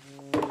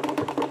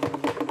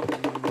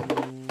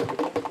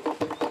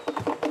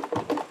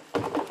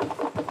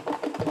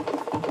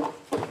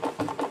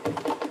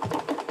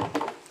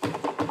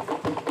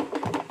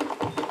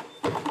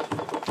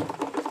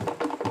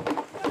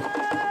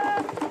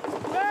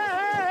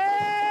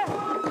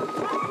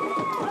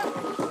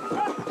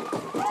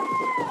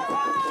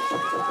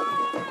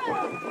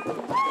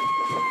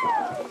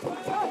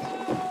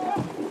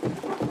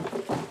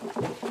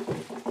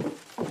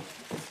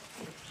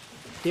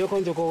 You're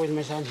going to go with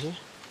my son here,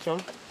 John,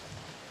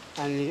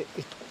 and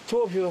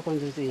two of you are going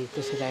to the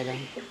desert island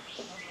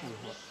and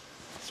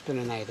spend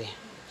a night there.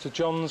 So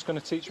John's going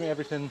to teach me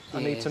everything I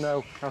need to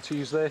know, how to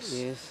use this,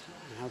 yes,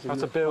 how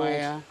to build,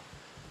 fire,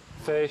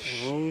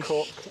 fish, rooms,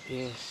 cook,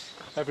 yes,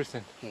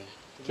 everything. Yeah.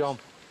 John.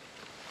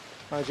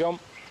 Hi, John.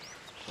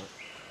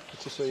 Good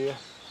to see you.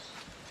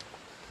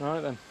 All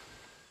right then.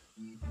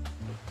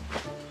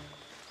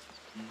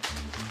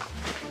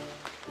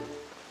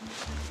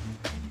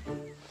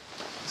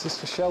 Is this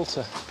for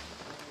shelter?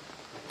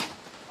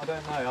 I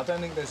don't know. I don't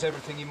think there's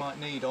everything you might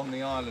need on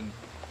the island,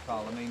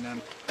 Karl. I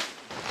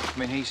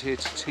mean, he's here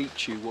to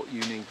teach you what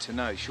you need to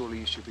know. Surely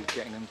you should be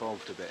getting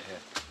involved a bit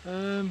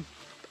here.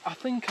 I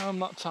think I'm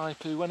that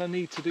type who, when I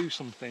need to do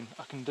something,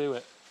 I can do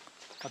it.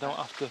 I don't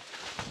have to...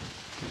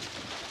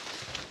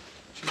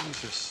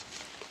 Jesus.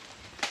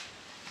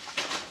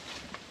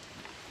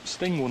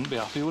 Sting wouldn't be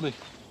happy, would he?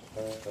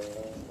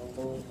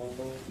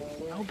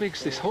 How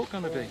big's this hut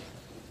going to be?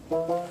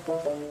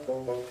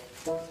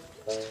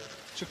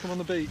 Chuck him on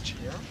the beach.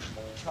 Yeah.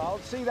 Karl,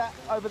 see that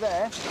over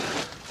there?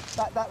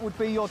 That would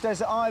be your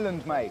desert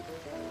island, mate.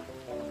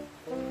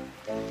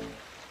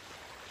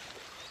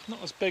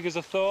 Not as big as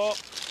I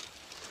thought.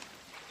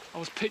 I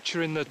was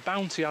picturing the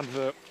Bounty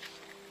advert.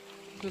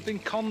 They've been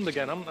conned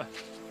again, haven't they?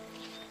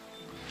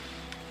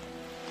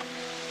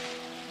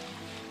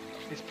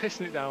 It's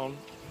pissing it down.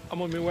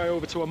 I'm on my way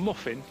over to a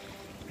muffin.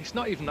 It's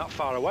not even that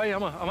far away,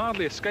 am I? I'm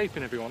hardly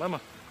escaping everyone, am I?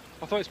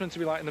 I thought it's meant to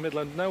be like in the middle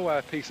of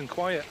nowhere, peace and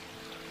quiet.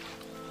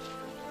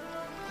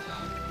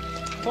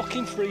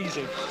 Fucking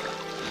freezing.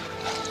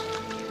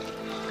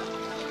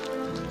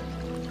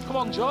 Come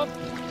on, John.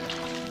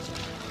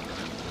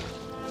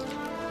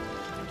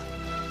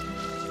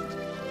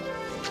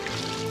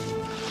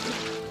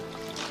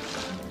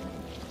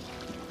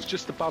 It's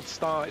just a bad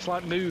start. It's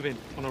like moving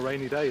on a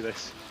rainy day,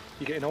 this.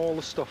 You're getting all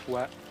the stuff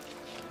wet.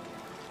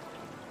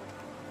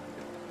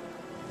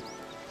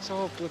 It's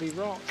all bloody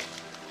rock.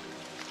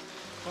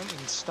 I haven't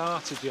even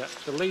started yet.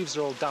 The leaves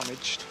are all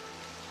damaged.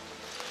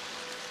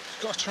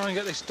 Just got to try and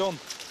get this done.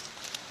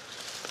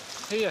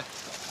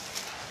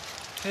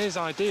 Here's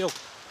ideal.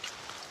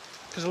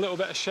 There's a little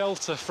bit of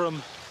shelter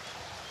from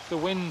the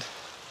wind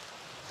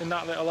in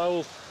that little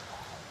hole.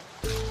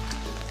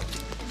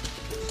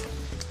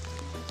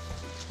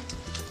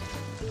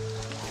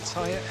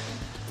 Tie it.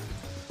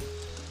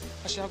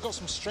 Actually, I've got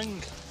some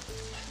string.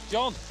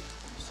 John!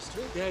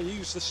 Yeah,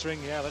 use the string,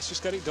 yeah, let's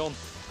just get it done.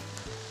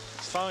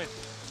 It's fine.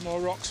 More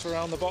rocks for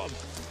around the bottom.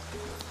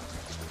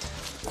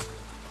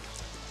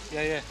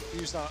 Yeah,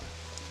 use that.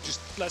 Just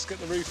let's get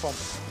the roof on.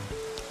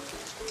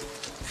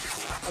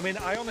 I mean,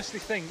 I honestly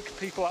think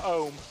people at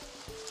home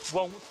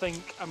won't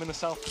think I'm in the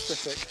South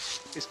Pacific.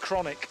 It's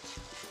chronic.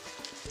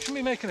 Shouldn't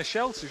be making a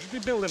shelter, should be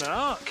building an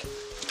ark.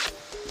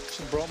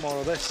 Should have brought more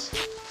of this.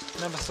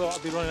 Never thought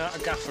I'd be running out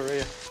of gaffer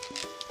here.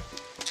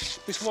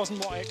 This wasn't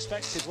what I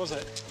expected, was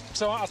it?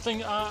 So I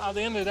think at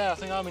the end of the day, I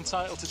think I'm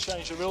entitled to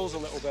change the rules a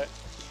little bit.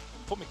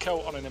 Put my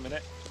coat on in a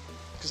minute,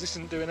 because this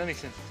isn't doing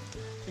anything.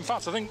 In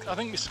fact, I think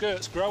my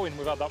skirt's growing.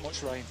 We've had that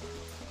much rain.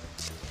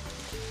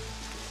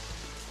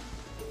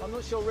 I'm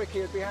not sure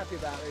Ricky would be happy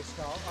about this,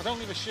 Carl. I don't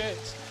give a shit.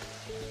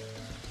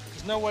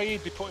 There's no way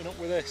he'd be putting up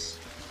with this.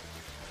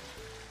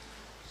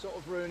 Sort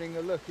of ruining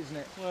the look, isn't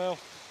it? Well,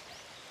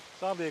 it's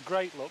hardly a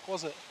great look,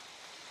 was it?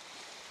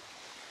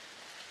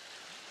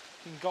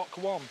 In Gok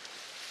 1.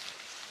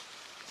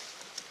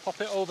 Pop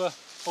it over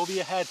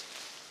your head.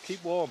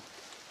 Keep warm.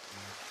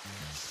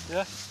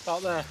 Yeah,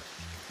 out there.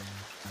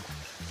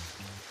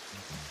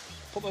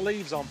 Put the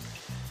leaves on.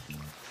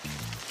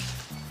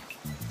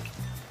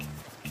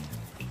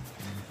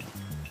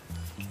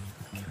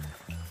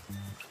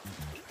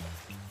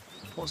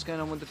 What's going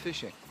on with the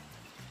fishing?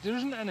 There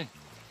isn't any.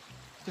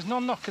 There's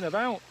none knocking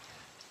about.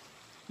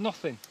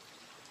 Nothing.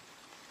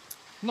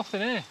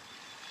 Nothing here.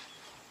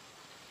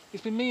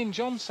 It's been me and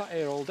John sat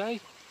here all day.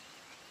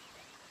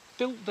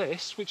 Built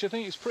this, which I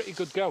think is pretty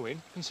good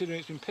going, considering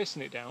it's been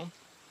pissing it down.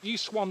 You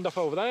swanned off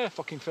over there,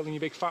 fucking filling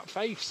your big fat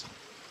face.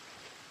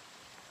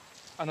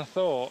 And I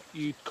thought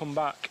you'd come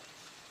back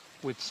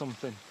with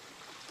something.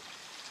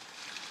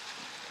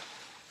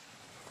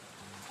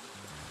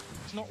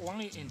 It's not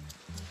lighting.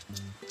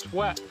 It's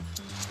wet.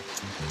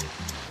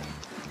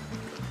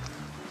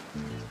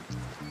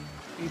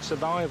 He'd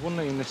survive,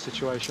 wouldn't he, in this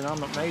situation? I'm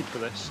not made for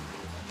this.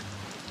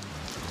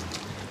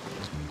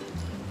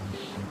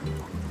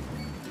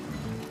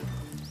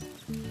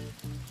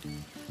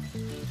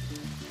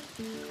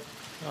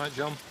 All right,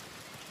 John.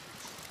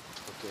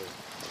 Okay,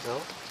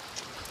 now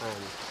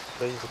I'm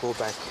ready to go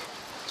back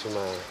to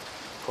my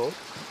home.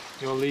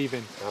 You're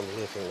leaving? I'm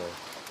leaving now.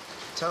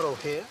 Taro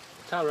here.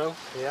 Taro?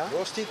 Yeah.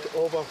 Roast it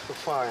over the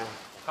fire.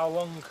 How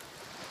long?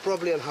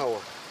 Probably an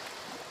hour.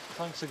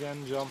 Thanks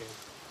again, John. Okay.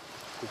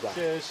 Goodbye.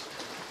 Cheers.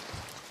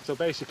 So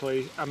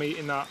basically, I'm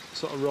eating that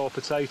sort of raw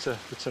potato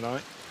for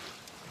tonight.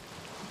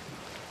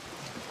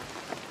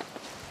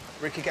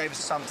 Ricky gave us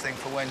something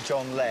for when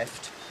John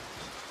left,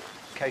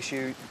 in case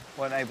you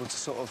weren't able to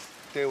sort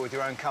of deal with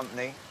your own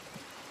company.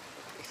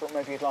 He thought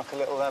maybe you'd like a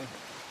little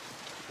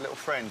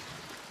friend.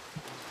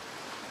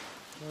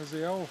 Where's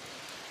the hole?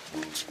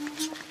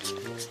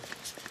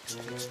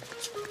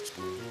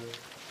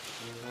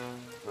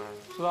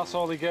 So that's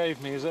all he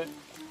gave me, is it?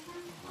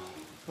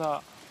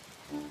 That?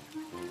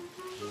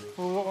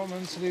 Well, what am I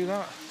meant to do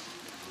that?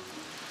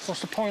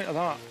 What's the point of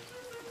that?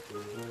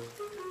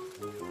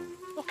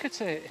 Look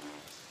at it.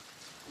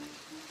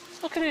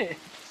 Look at it.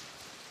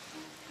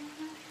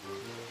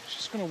 It's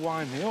just going to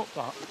wind me up,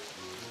 that.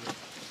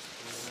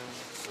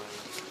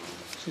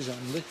 This is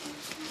handy.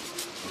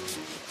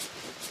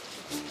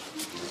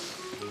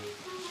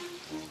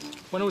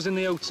 When I was in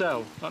the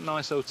hotel, that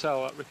nice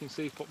hotel that Rick and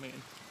Steve put me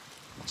in,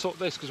 I took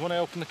this because when I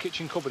opened the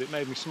kitchen cupboard, it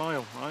made me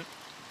smile, right?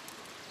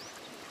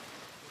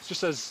 It just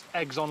says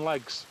eggs on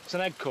legs. It's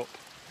an egg cup.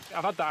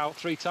 I've had that out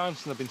 3 times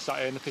since I've been sat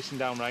here in the pissing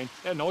down rain.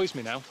 It annoys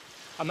me now.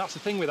 And that's the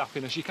thing with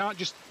happiness. You can't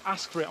just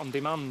ask for it on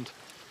demand.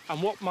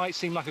 And what might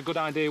seem like a good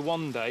idea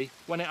one day,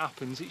 when it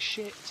happens, it's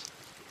shit.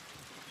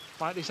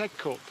 Like this egg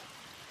cup.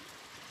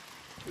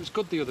 It was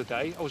good the other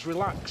day. I was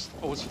relaxed.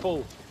 I was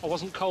full. I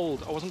wasn't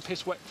cold. I wasn't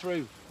piss wet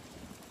through.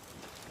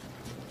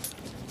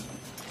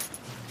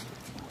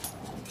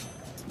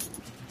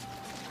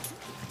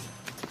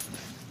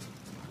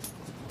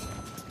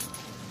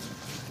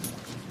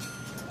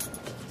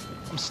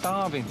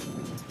 starving.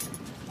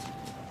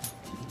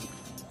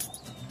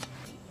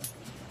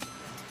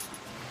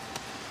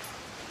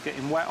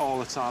 Getting wet all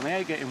the time. I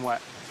hate getting wet.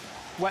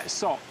 Wet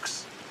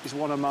socks is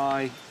one of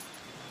my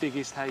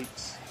biggest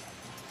hates.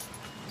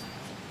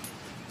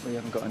 Well, you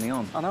haven't got any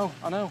on. I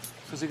know,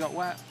 because he got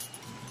wet.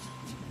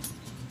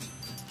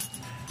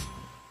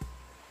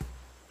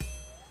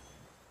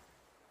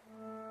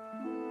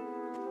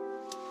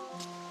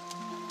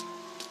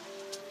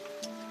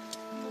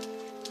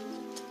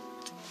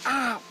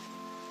 Ah!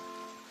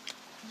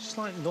 It's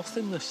like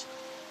nothingness.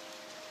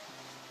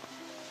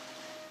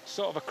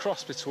 Sort of a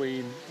cross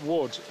between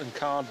wood and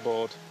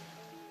cardboard.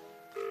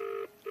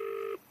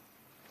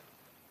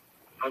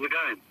 How's it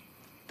going?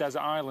 Desert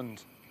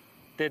island.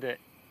 Did it.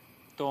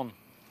 Done.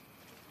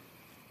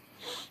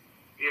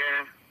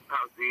 Yeah, that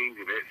was the easy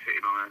bit,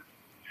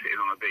 sitting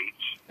on a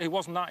beach. It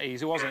wasn't that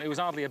easy, was it? It was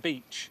hardly a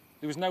beach.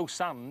 There was no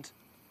sand.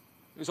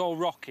 It was all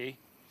rocky,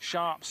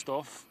 sharp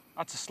stuff.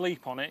 I had to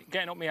sleep on it,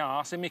 getting up my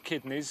arse, in my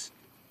kidneys,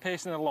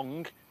 pacing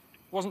along. It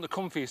wasn't the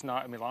comfiest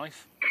night of my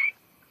life.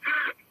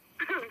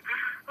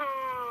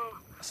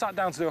 I sat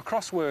down to do a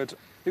crossword.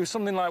 It was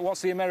something like,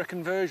 what's the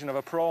American version of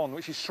a prawn,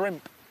 which is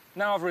shrimp.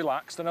 Now I've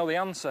relaxed, I know the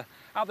answer.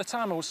 At the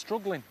time, I was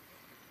struggling.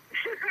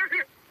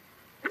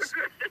 I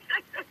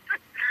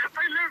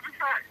love the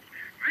fact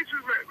this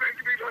was meant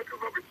to be like a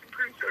Robinson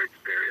Crusoe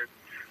experience,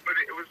 but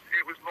it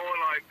was more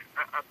like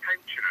a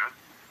pensioner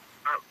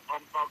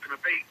on a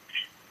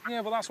beach.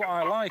 Yeah, but that's what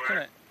I like,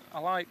 innit? I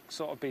like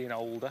sort of being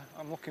older.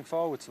 I'm looking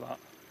forward to that.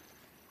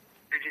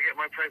 Did you get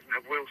my present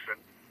of Wilson?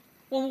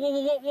 Well,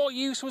 what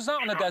use was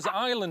that on a desert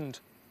island?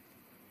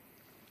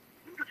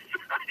 To keep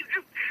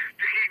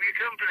you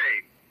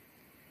company.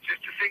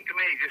 Just to think of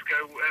me, just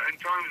go, in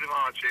times of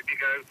hardship, you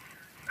go,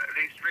 at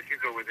least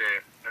Ricky's always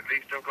here. At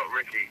least I've got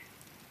Ricky.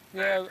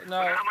 Yeah, no.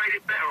 Would that made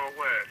it better or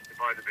worse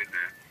if I'd have been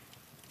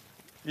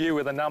there? You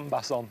with a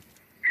Nambas on.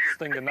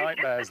 Sting of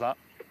nightmares, that.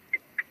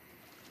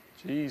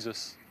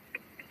 Jesus.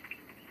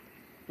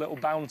 Little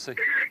bounty. All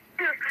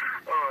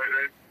right,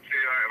 then. See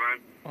you later, man.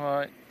 All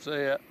right,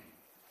 see ya.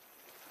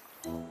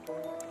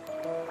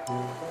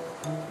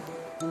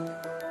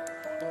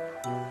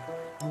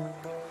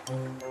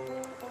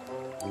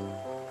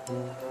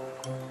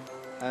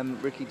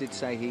 Ricky did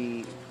say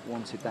he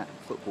wanted that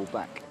football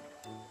back.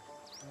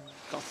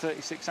 Got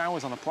 36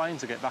 hours on a plane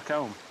to get back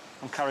home.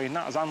 I'm carrying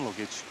that as hand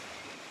luggage.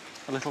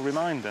 A little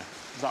reminder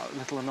of that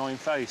little annoying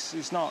face.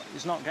 He's not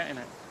getting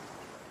it.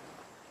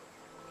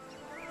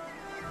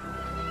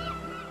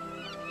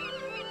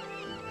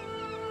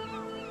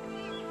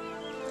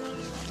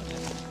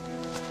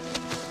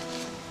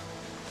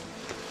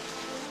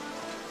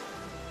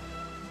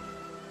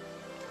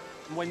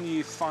 When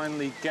you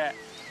finally get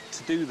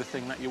to do the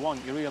thing that you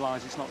want, you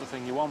realise it's not the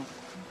thing you want.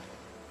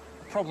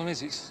 The problem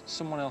is it's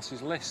someone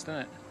else's list,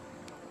 isn't it?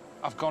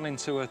 I've gone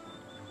into a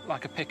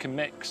pick and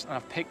mix, and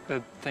I've picked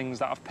the things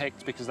that I've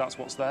picked because that's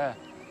what's there.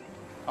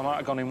 I might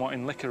have gone in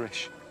wanting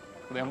licorice,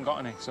 but they haven't got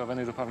any, so I've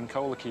ended up having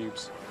cola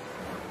cubes.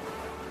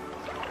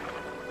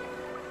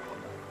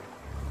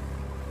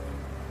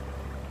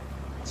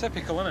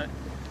 Typical, isn't it?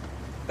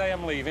 Day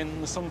I'm leaving,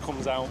 the sun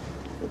comes out.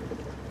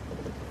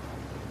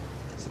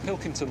 It's the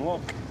Pilkington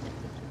look.